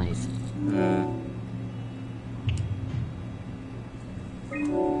his eyes.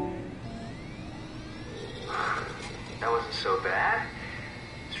 That wasn't so bad.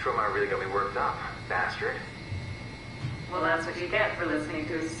 Strohmeyer really got me worked up, bastard. Well, that's what you get for listening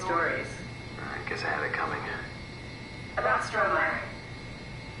to his stories. I guess I had it coming. About Strohmeyer.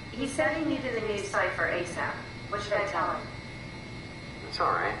 He said he needed a new site for ASAP. What should I tell him? It's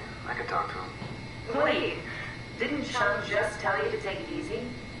alright. I can talk to him. Wait, didn't Sean just tell you to take it easy?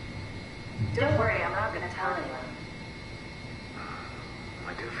 Don't worry, I'm not going to tell anyone.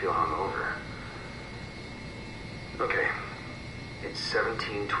 I do feel hungover. Okay. It's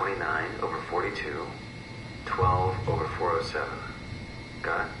 1729 over 42, 12 over 407.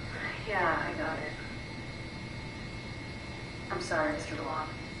 Got it? Yeah, I got it. I'm sorry, Mr. DeLong.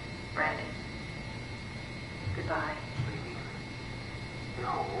 Brandon. Goodbye. What do you mean?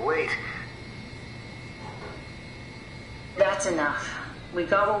 No, wait. That's enough. We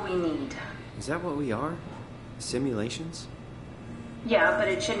got what we need. Is that what we are? Simulations? Yeah, but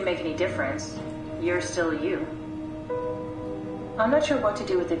it shouldn't make any difference. You're still you. I'm not sure what to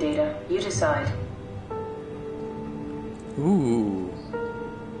do with the data. You decide. Ooh.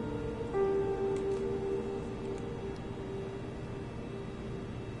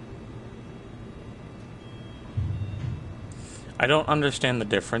 I don't understand the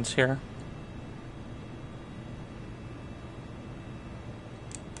difference here.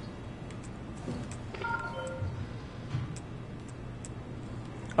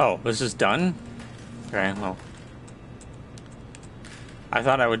 Oh, this is done? Okay, well. I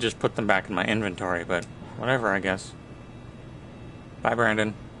thought I would just put them back in my inventory, but whatever, I guess. Bye,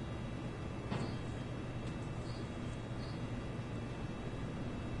 Brandon.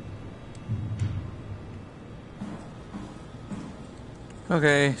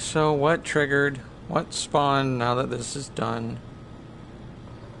 Okay, so what triggered? What spawned now that this is done?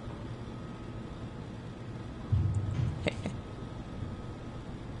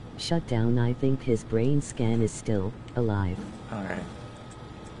 Shut down. I think his brain scan is still alive. Alright.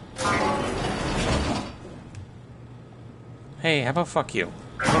 Hey, how about fuck you?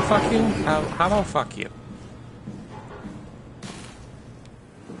 How about fuck you? How about fuck you?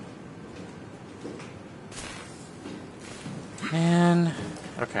 Man.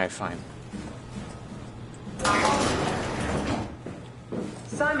 Okay, fine.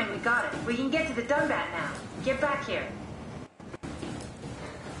 Simon, we got it. We can get to the Dunbat now. Get back here.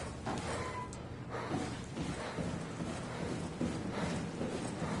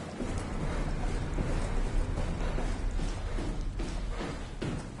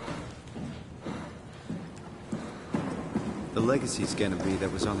 The legacy's gonna be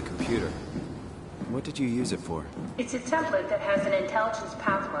that was on the computer. What did you use it for? It's a template that has an intelligence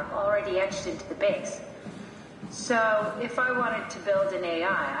pathmark already etched into the base. So, if I wanted to build an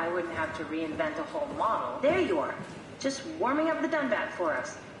AI, I wouldn't have to reinvent a whole model. There you are. Just warming up the Dunbat for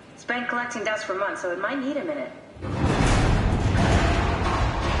us. It's been collecting dust for months, so it might need a minute.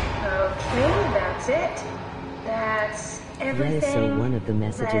 Okay, that's it. That's everything. Yeah, so one of the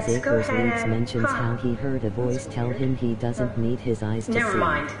messages Let's go Akers reads ahead. mentions how he heard a voice tell him he doesn't need his eyes to see. Never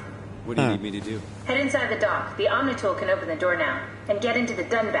mind. What do you need me to do? Head inside the dock. The Omnitool can open the door now. And get into the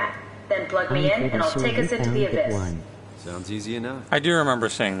Dunbat. Then plug me in, and I'll take us into the abyss. Sounds easy enough. I do remember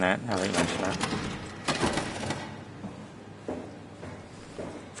saying that, now that you mention that.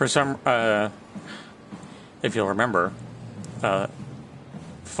 For some, if you'll remember,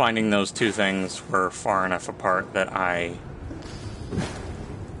 finding those two things were far enough apart that I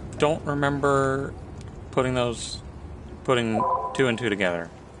don't remember putting two and two together.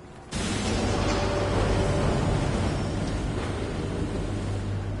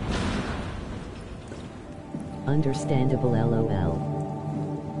 Understandable, LOL.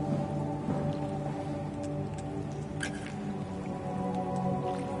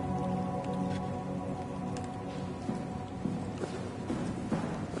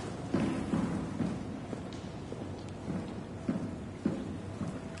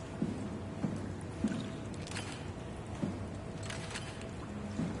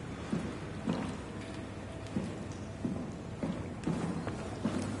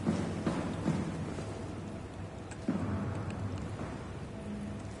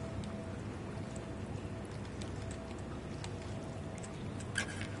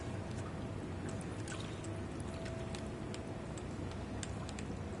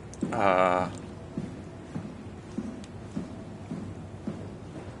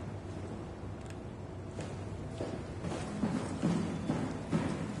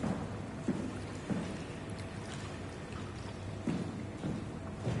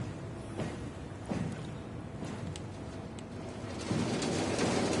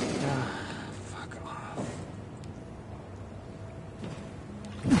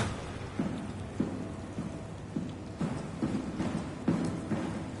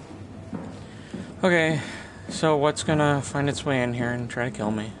 Okay, so what's gonna find its way in here and try to kill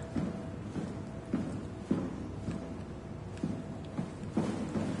me?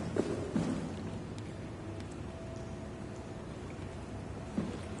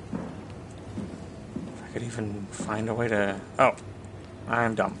 If I could even find a way to... Oh,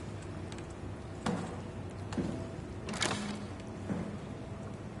 I'm dumb.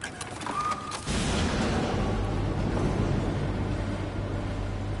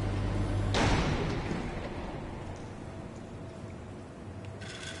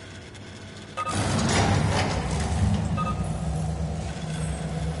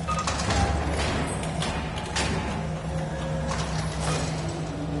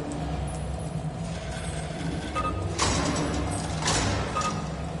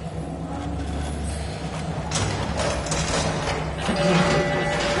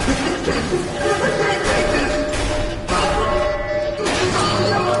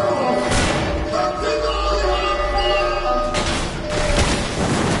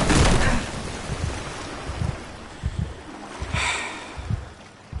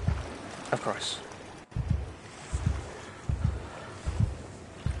 Of course.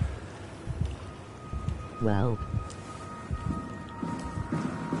 Well.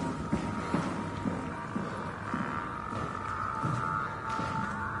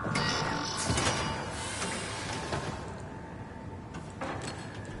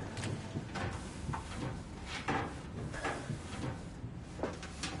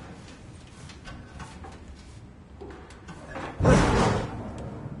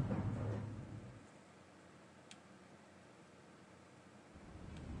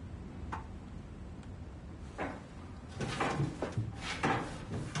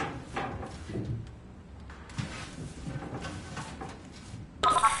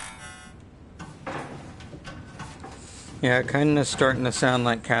 Yeah, kind of starting to sound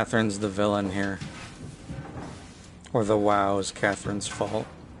like Catherine's the villain here. Or the wow's Catherine's fault.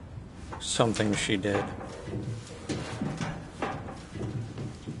 Something she did.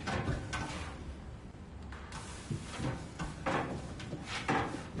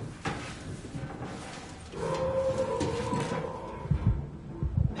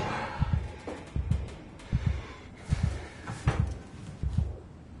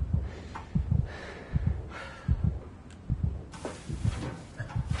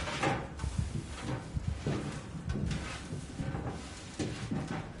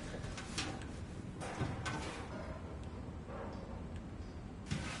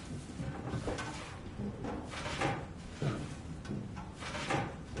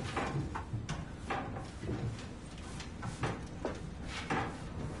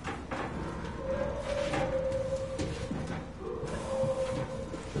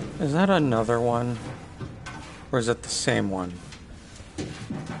 Is that another one? Or is it the same one?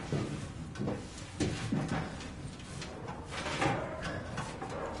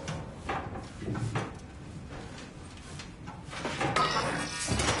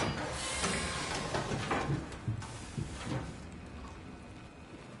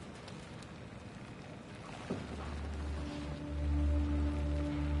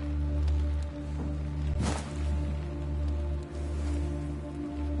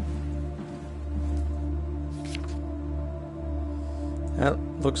 That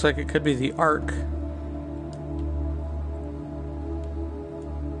looks like it could be the Ark.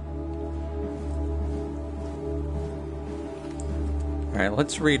 Alright,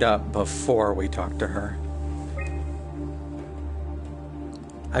 let's read up before we talk to her.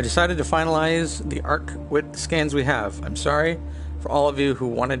 I decided to finalize the Ark with the scans we have. I'm sorry for all of you who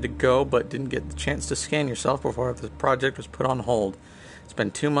wanted to go but didn't get the chance to scan yourself before the project was put on hold. It's been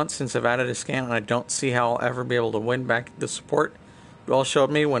 2 months since I've added a scan, and I don't see how I'll ever be able to win back the support you all showed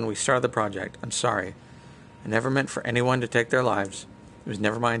me when we started the project. I'm sorry. I never meant for anyone to take their lives. It was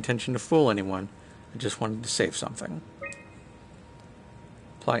never my intention to fool anyone. I just wanted to save something.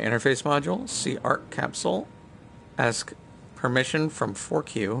 Apply interface module, see Arc capsule, ask permission from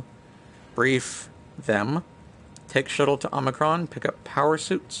 4Q, brief them, take shuttle to Omicron, pick up power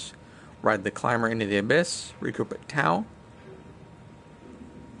suits, ride the climber into the abyss, recoup at Tau,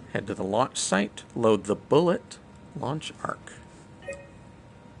 head to the launch site, load the bullet, launch Arc.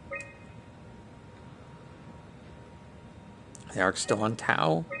 The Arc's still on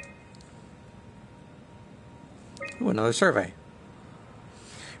Tau. Ooh, another survey.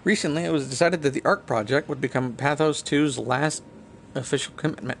 Recently, it was decided that the Arc project would become Pathos 2's last official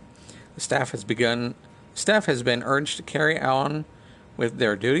commitment. The staff has been urged to carry on with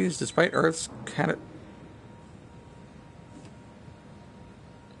their duties despite Earth's God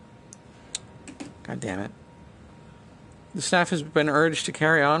damn it. The staff has been urged to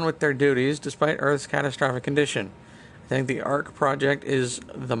carry on with their duties despite Earth's catastrophic condition. I think the Arc project is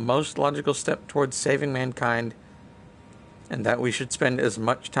the most logical step towards saving mankind, and that we should spend as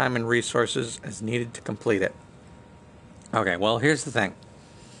much time and resources as needed to complete it. Okay, well, here's the thing.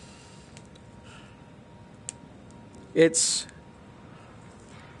 It's,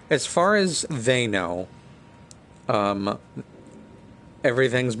 as far as they know,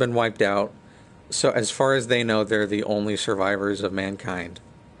 everything's been wiped out. So as far as they know, they're the only survivors of mankind.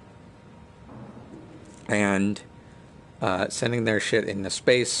 And sending their shit into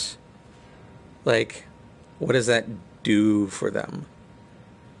space, like, what does that do for them?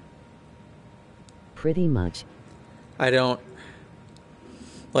 Pretty much. I don't,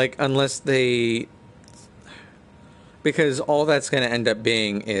 like, unless they, because all that's going to end up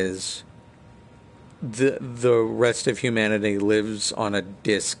being is the rest of humanity lives on a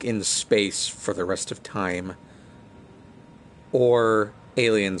disk in space for the rest of time, or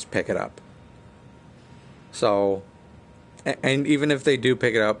aliens pick it up. So, and even if they do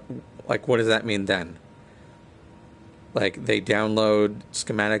pick it up, like, what does that mean then? Like, they download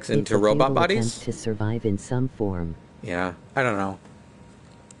schematics into robot bodies? To survive in some form. Yeah, I don't know.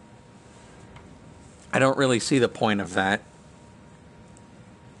 I don't really see the point of that.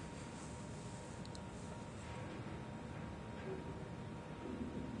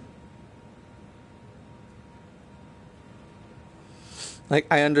 Like,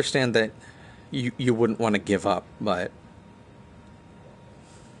 I understand that you wouldn't want to give up, but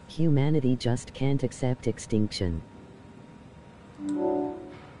humanity just can't accept extinction.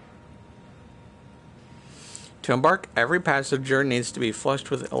 To embark, every passenger needs to be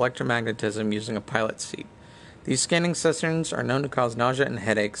flushed with electromagnetism using a pilot seat. These scanning sessions are known to cause nausea and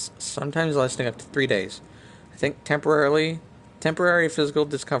headaches, sometimes lasting up to 3 days. I think temporary physical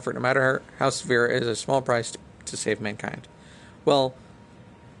discomfort, no matter how severe, is a small price to save mankind. Well,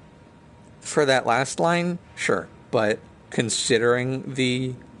 for that last line, sure, but considering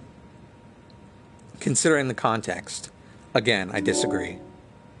the context, again, I disagree.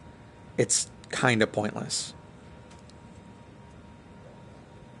 It's kind of pointless.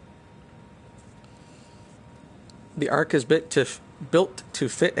 The Ark is built to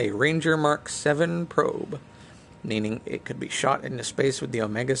fit a Ranger Mark 7 probe, meaning it could be shot into space with the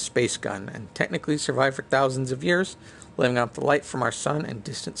Omega space gun and technically survive for thousands of years, living off the light from our sun and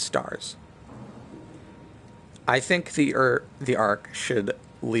distant stars. I think the Ark should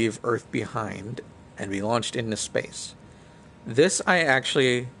leave Earth behind and be launched into space. This I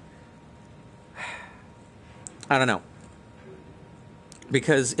don't know.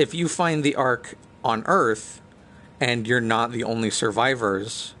 Because if you find the Ark on Earth and you're not the only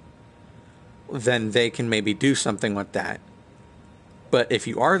survivors, then they can maybe do something with that. But if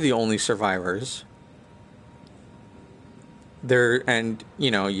you are the only survivors,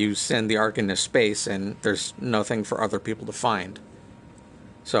 you send the Ark into space and there's nothing for other people to find.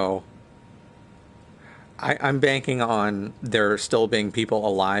 So I'm banking on there still being people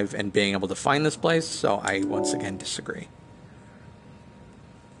alive and being able to find this place, so I once again disagree.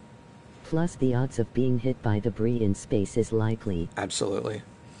 Plus, the odds of being hit by debris in space is likely. Absolutely.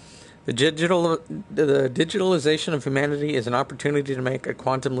 The digitalization of humanity is an opportunity to make a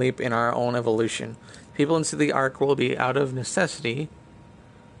quantum leap in our own evolution. People inside the Ark will out of necessity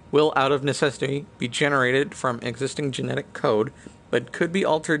be generated from existing genetic code, but could be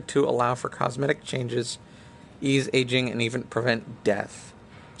altered to allow for cosmetic changes, ease aging, and even prevent death.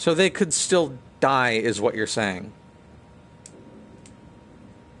 So they could still die, is what you're saying.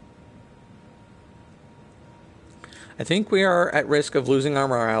 I think we are at risk of losing our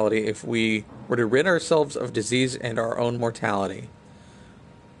morality if we were to rid ourselves of disease and our own mortality.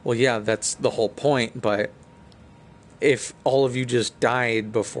 Well, yeah, that's the whole point, but if all of you just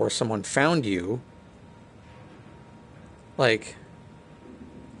died before someone found you, like,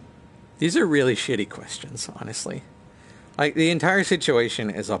 these are really shitty questions, honestly. Like, the entire situation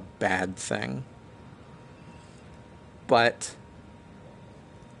is a bad thing. But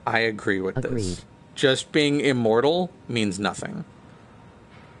I agree with this. Just being immortal means nothing.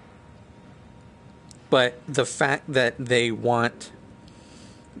 But the fact that they want,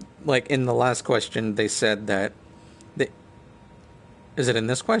 like in the last question, they said that, is it in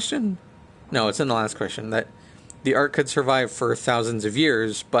this question? No, it's in the last question, that the Ark could survive for thousands of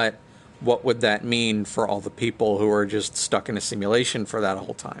years, but what would that mean for all the people who are just stuck in a simulation for that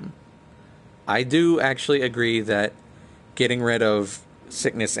whole time? I do actually agree that getting rid of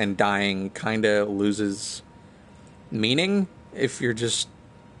sickness and dying kind of loses meaning if you're just,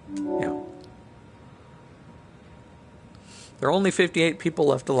 There are only 58 people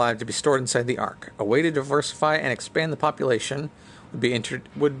left alive to be stored inside the Ark. A way to diversify and expand the population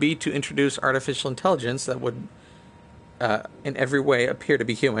would be to introduce artificial intelligence that would in every way appear to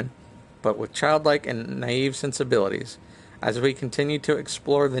be human, but with childlike and naive sensibilities. As we continue to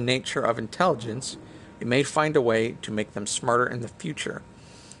explore the nature of intelligence, we may find a way to make them smarter in the future.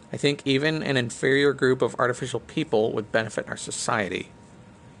 I think even an inferior group of artificial people would benefit our society.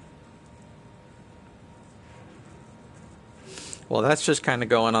 Well, that's just kind of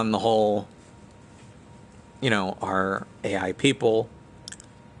going on the whole, our AI people.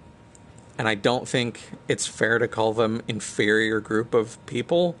 And I don't think it's fair to call them inferior group of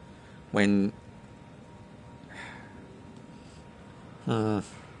people when...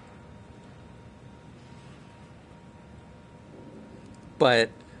 But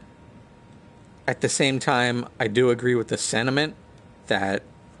at the same time, I do agree with the sentiment that,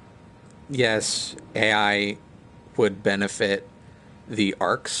 yes, AI would benefit the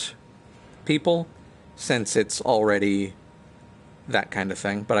Ark's people since it's already that kind of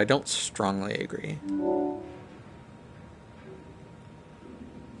thing, but I don't strongly agree.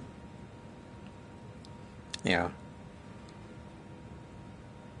 Yeah.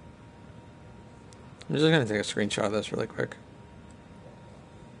 I'm just going to take a screenshot of this really quick.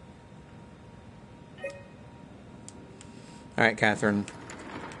 Alright, Catherine.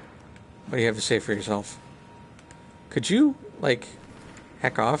 What do you have to say for yourself? Could you,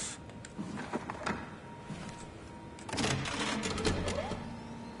 heck off?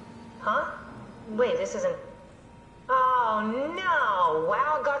 Huh? Wait, this isn't... Oh, no!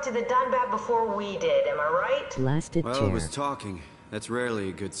 WoW got to the Dunbat before we did, am I right? Blasted well, chair. it was talking. That's rarely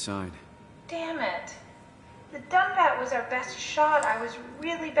a good sign. Damn it. The Dunbat was our best shot. I was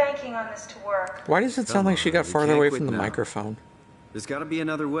really banking on this to work. Why does it sound like she got farther away from the microphone? There's got to be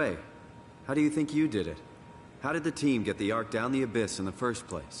another way. How do you think you did it? How did the team get the Ark down the abyss in the first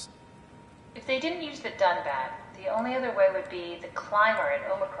place? If they didn't use the Dunbat, the only other way would be the climber at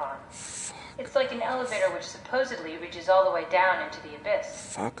Omicron. It's like an elevator which supposedly reaches all the way down into the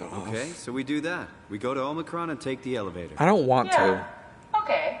abyss. Fuck off. Okay, so we do that. We go to Omicron and take the elevator. I don't want to.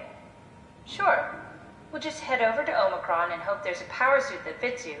 Okay. Sure. We'll just head over to Omicron and hope there's a power suit that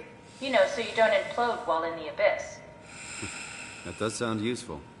fits you. So you don't implode while in the abyss. That does sound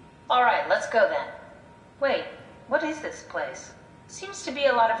useful. Alright, let's go then. Wait, what is this place? Seems to be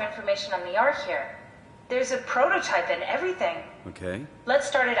a lot of information on the Ark here. There's a prototype and everything. Okay. Let's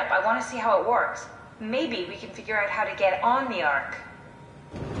start it up. I want to see how it works. Maybe we can figure out how to get on the Ark.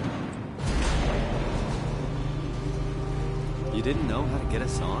 You didn't know how to get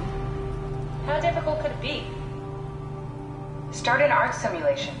us on? How difficult could it be? Start an Ark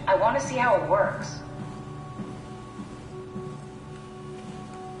simulation. I want to see how it works.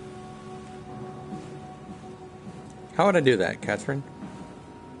 How would I do that, Catherine?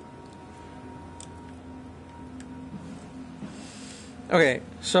 Okay,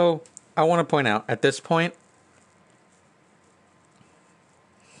 so I want to point out at this point,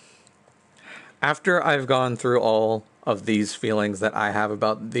 after I've gone through all of these feelings that I have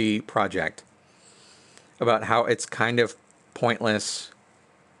about the project, about how it's kind of pointless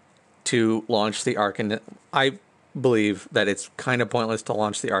to launch the Ark into... I believe that it's kind of pointless to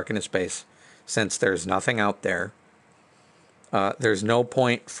launch the Ark into space since there's nothing out there. There's no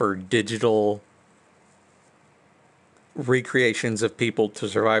point for digital recreations of people to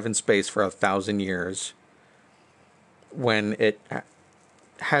survive in space for 1,000 years when it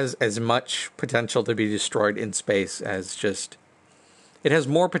has as much potential to be destroyed in space as just... It has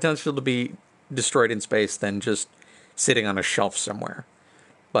more potential to be destroyed in space than just sitting on a shelf somewhere.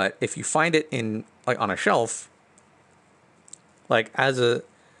 But if you find it in, like, on a shelf, like, as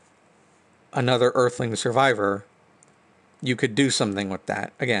another Earthling survivor, you could do something with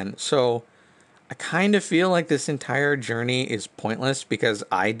that again. So I kind of feel like this entire journey is pointless because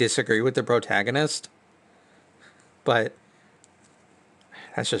I disagree with the protagonist. But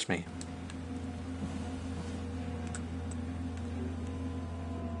that's just me.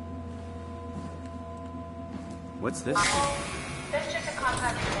 What's this? That's just a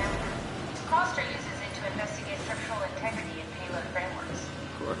compact examiner. Coster uses it to investigate structural integrity in payload frameworks.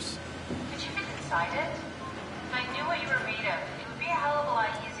 Of course. Did you get inside it? If I knew what you were made of, it would be a hell of a lot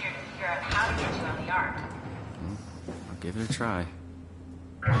easier to figure out how to get you on the Ark. I'll give it a try.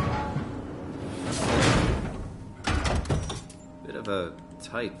 Bit of a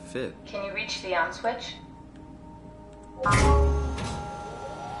tight fit. Can you reach the on switch?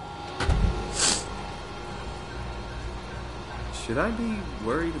 Should I be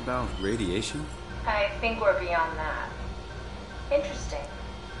worried about radiation? I think we're beyond that. Interesting.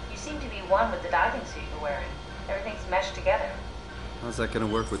 You seem to be one with the diving suit you're wearing. Everything's meshed together. How's that gonna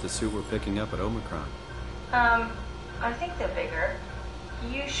work with the suit we're picking up at Omicron? I think they're bigger.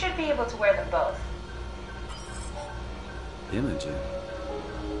 You should be able to wear them both. Imogen?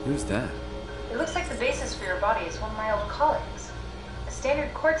 Who's that? It looks like the basis for your body is one of my old colleagues. A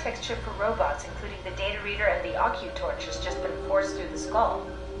standard Cortex chip for robots, including the data reader and the OcuTorch, has just been forced through the skull.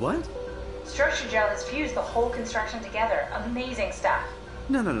 What? Structure gel has fused the whole construction together. Amazing stuff.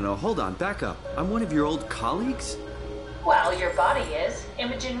 No, hold on, back up. I'm one of your old colleagues? Well, your body is.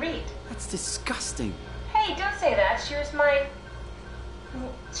 Imogen Reed. That's disgusting. Hey, don't say that. She was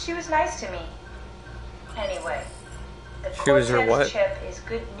nice to me. Anyway, the She was her what? Cortex chip is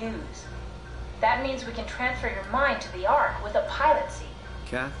good news. That means we can transfer your mind to the Ark with a pilot seat.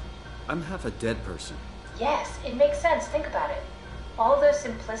 Kath, I'm half a dead person. Yes, it makes sense. Think about it. All those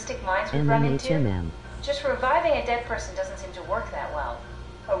simplistic minds we've run into, just reviving a dead person doesn't seem to work that well.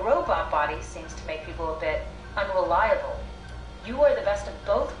 A robot body seems to make people a bit unreliable. You are the best of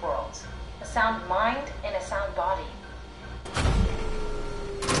both worlds. A sound mind and a sound body.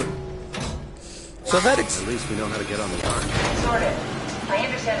 So that At least we know how to get on the Ark. Sort of. I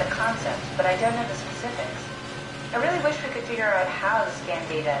understand the concept, but I don't know the specifics. I really wish we could figure out how the scan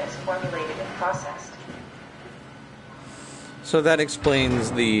data is formulated and processed. So that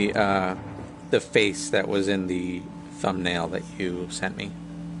explains the face that was in the thumbnail that you sent me.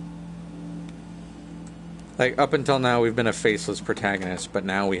 Like, up until now, we've been a faceless protagonist, but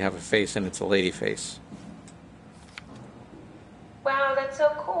now we have a face and it's a lady face. Wow, that's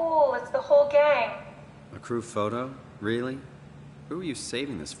so cool. It's the whole gang. A crew photo? Really? Who were you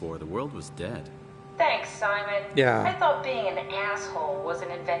saving this for? The world was dead. Thanks, Simon. Yeah. I thought being an asshole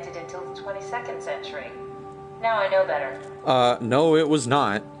wasn't invented until the 22nd century. Now I know better. No, it was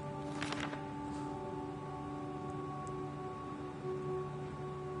not.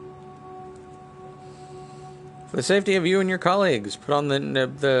 For the safety of you and your colleagues, put on the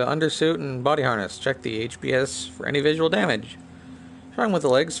undersuit and body harness. Check the HPS for any visual damage. Starting with the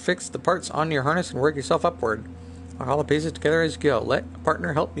legs, fix the parts on your harness and work yourself upward. Lock all the pieces together as you go. Let a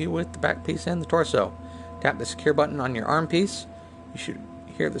partner help you with the back piece and the torso. Tap the secure button on your arm piece. You should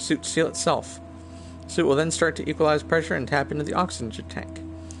hear the suit seal itself. The suit will then start to equalize pressure and tap into the oxygen tank.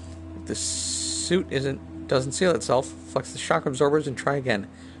 If the suit doesn't seal itself, flex the shock absorbers and try again.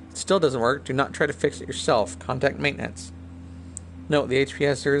 If it still doesn't work, do not try to fix it yourself. Contact maintenance. Note, the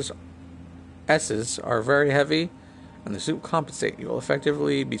HPS's S's are very heavy, and the suit will compensate. You will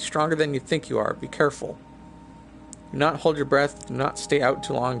effectively be stronger than you think you are. Be careful. Do not hold your breath. Do not stay out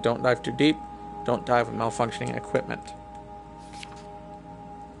too long. Don't dive too deep. Don't dive with malfunctioning equipment.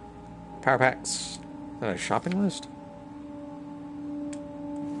 Power packs. Is that a shopping list?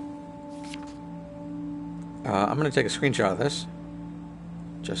 I'm going to take a screenshot of this,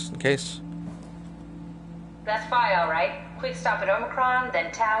 just in case. That's Phi, all right. Quick stop at Omicron,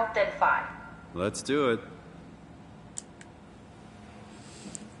 then Tau, then Phi. Let's do it.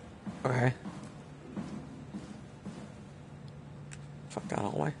 Okay. Fuck that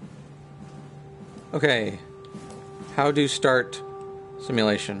all the way. Okay. How to start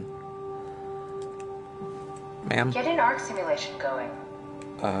simulation. Ma'am? Get an arc simulation going.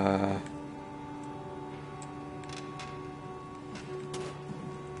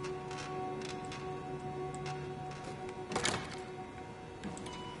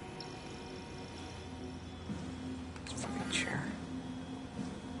 Fucking chair.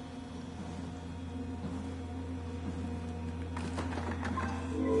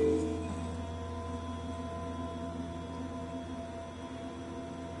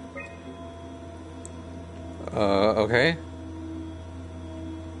 Okay.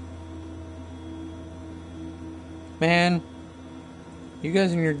 Man, you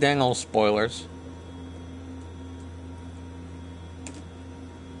guys and your dang old spoilers.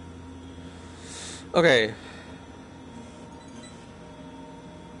 Okay.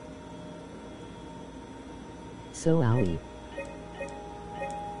 So owie.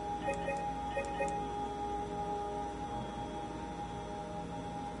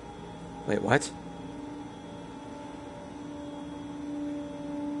 Wait, what?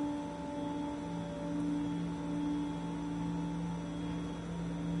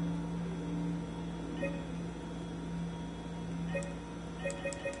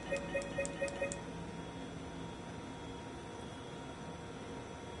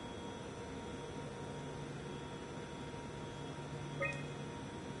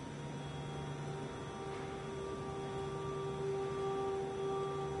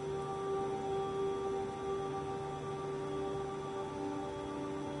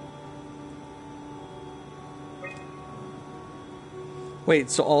 Wait,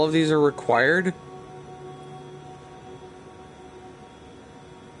 so all of these are required?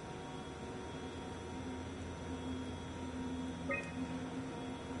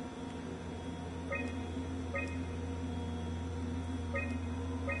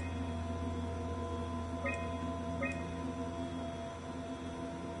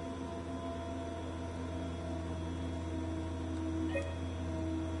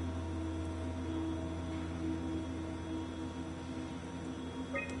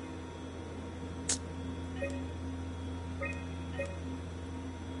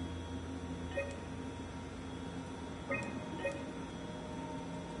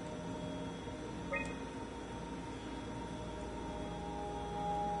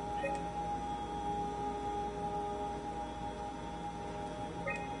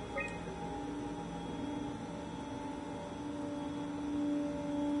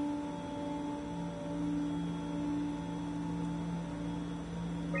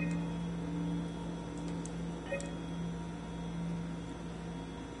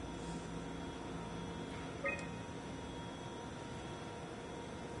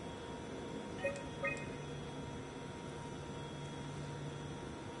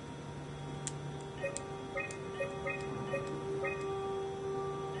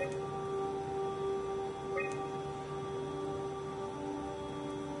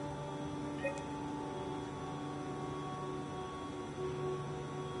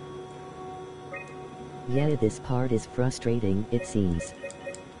 Yeah, this part is frustrating, it seems.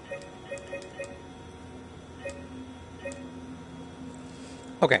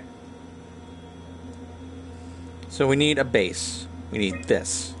 Okay. So we need a base. We need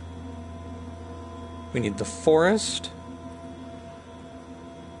this. We need the forest.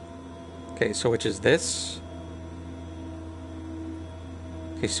 Okay, so which is this?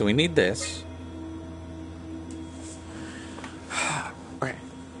 Okay, so we need this. Okay.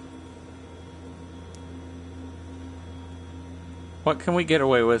 What can we get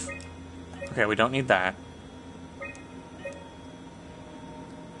away with? Okay, we don't need that.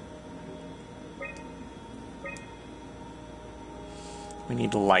 We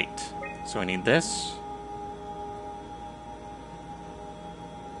need light. So we need this.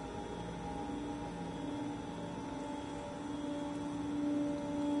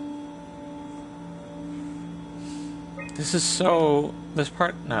 This is so... This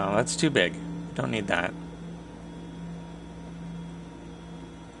part... No, that's too big. We don't need that.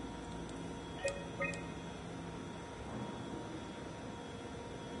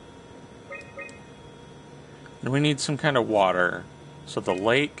 And we need some kind of water. So the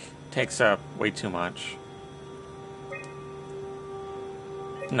lake takes up way too much.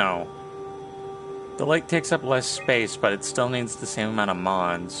 No. The lake takes up less space, but it still needs the same amount of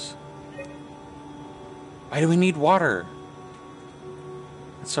mods. Why do we need water?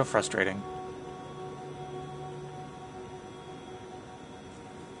 It's so frustrating.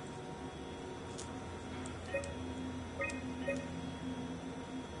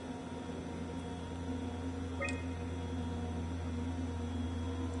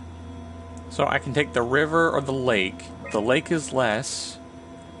 So I can take the river or the lake. The lake is less,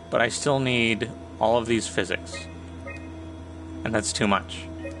 but I still need all of these physics. And that's too much.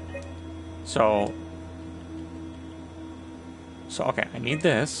 So okay, I need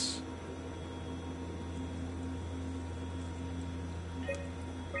this.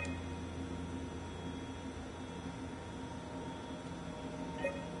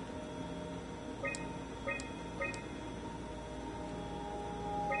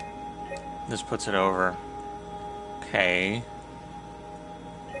 This puts it over. Okay.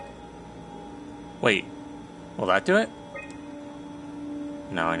 Wait. Will that do it?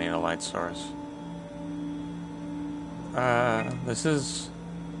 No, I need a light source. This is...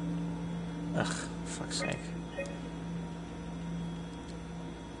 Ugh, fuck's sake.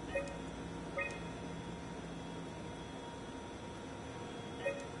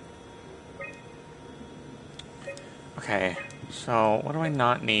 Okay, so what do I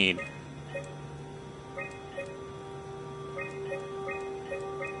not need?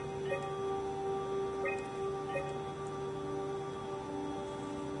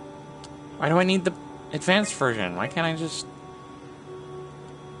 Why do I need the advanced version? Why can't I just...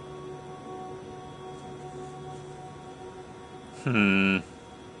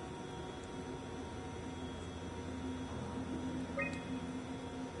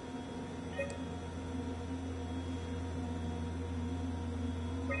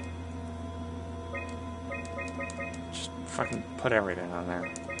 Just fucking put everything on there.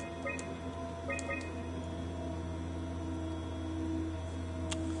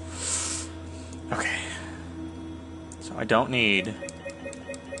 Okay. So I don't need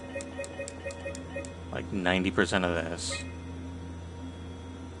like 90% of this.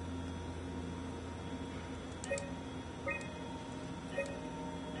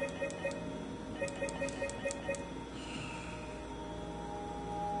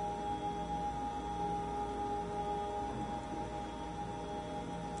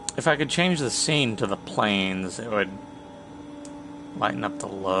 If I could change the scene to the plains, it would lighten up the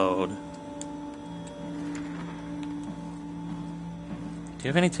load. Do you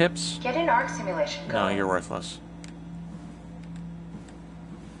have any tips? Get an arc simulation going. No, you're worthless.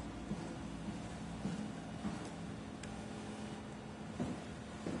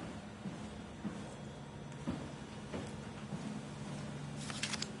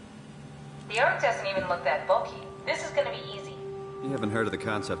 The arc doesn't even look that bulky. This is gonna be easy. You haven't heard of the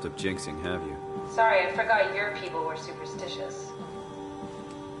concept of jinxing, have you? Sorry, I forgot your people were superstitious.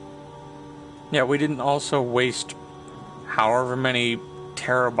 Yeah, we didn't also waste however many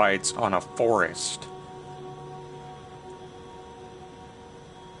terabytes on a forest.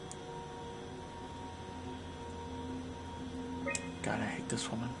 God, I hate this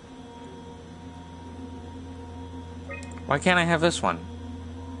woman. Why can't I have this one?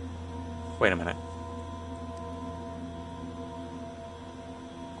 Wait a minute.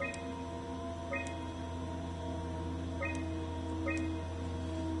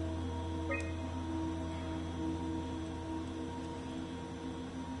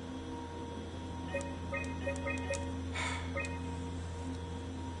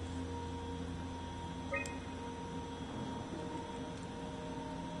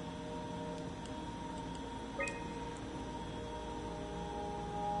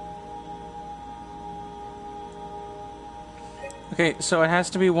 Okay, so it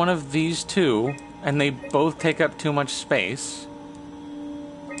has to be one of these two, and they both take up too much space.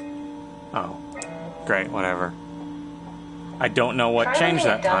 Oh, great, whatever. I don't know what changed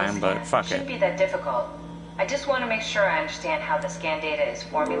that time, but fuck it. Shouldn't be that difficult. I just want to make sure I understand how the scan data is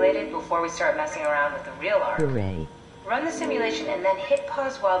formulated before we start messing around with the real arc. Hooray. Run the simulation and then hit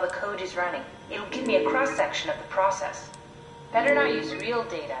pause while the code is running. It'll give me a cross-section of the process. Better not use real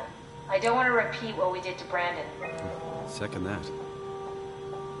data. I don't want to repeat what we did to Brandon. Second that.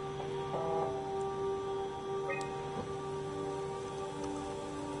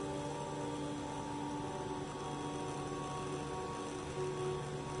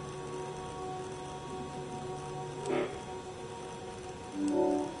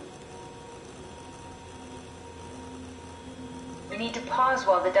 You need to pause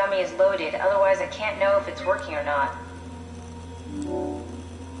while the dummy is loaded, otherwise I can't know if it's working or not.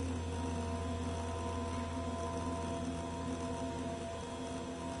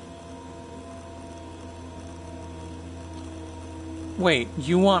 Wait,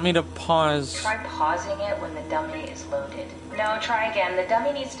 you want me to pause? Try pausing it when the dummy is loaded. No, try again. The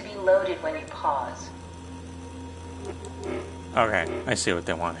dummy needs to be loaded when you pause. Okay, I see what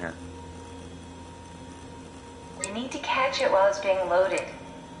they want here. You need to catch it while it's being loaded.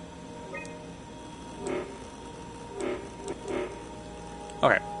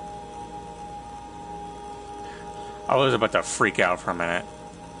 Okay. I was about to freak out for a minute.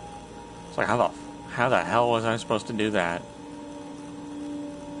 It's like, how the hell was I supposed to do that?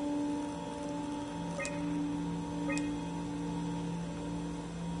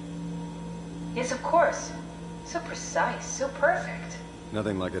 Yes, of course. So precise, so perfect.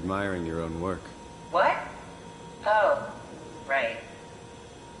 Nothing like admiring your own work. What? Oh, right.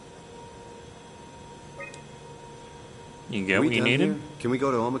 You get what you needed? Here? Can we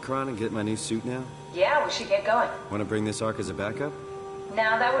go to Omicron and get my new suit now? Yeah, we should get going. Want to bring this arc as a backup? No,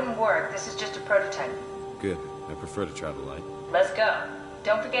 that wouldn't work. This is just a prototype. Good. I prefer to travel light. Let's go.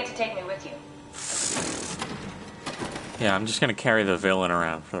 Don't forget to take me with you. Yeah, I'm just gonna carry the villain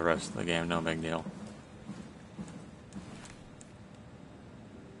around for the rest of the game. No big deal.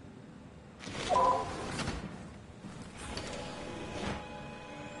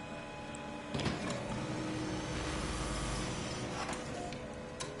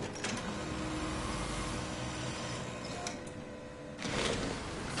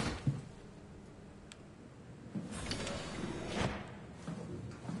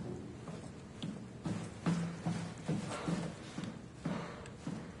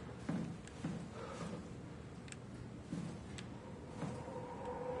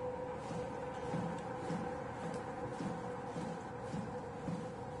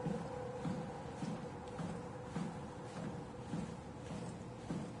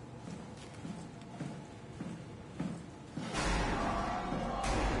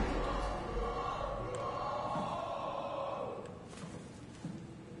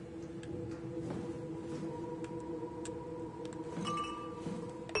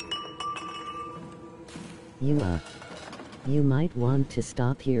 You might want to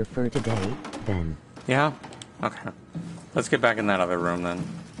stop here for today, then. Yeah? Okay. Let's get back in that other room then.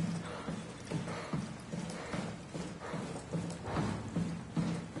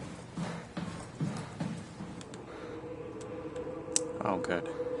 Oh, good.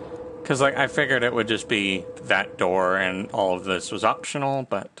 Because, like, I figured it would just be that door and all of this was optional,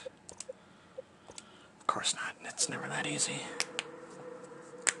 but... Of course not. It's never that easy.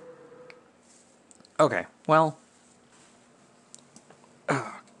 Okay, well...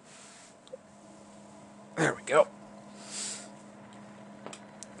 There we go.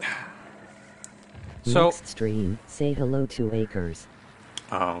 So, next stream, say hello to Acres.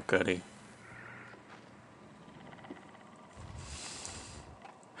 Oh, goody.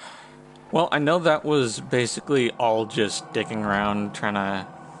 Well, I know that was basically all just dicking around, trying to,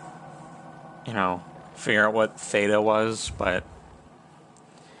 you know, figure out what Theta was, but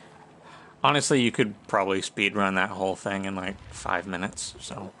honestly, you could probably speedrun that whole thing in like 5 minutes,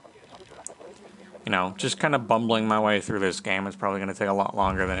 so... You know, just kind of bumbling my way through this game is probably going to take a lot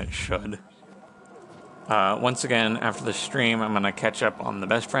longer than it should. Once again, after the stream, I'm going to catch up on the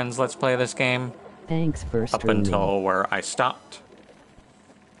Best Friends Let's Play this game. Thanks for streaming. Up until where I stopped.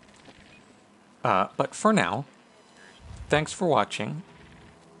 But for now, thanks for watching.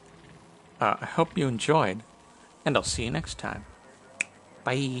 I hope you enjoyed, and I'll see you next time.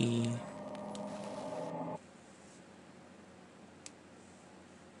 Bye.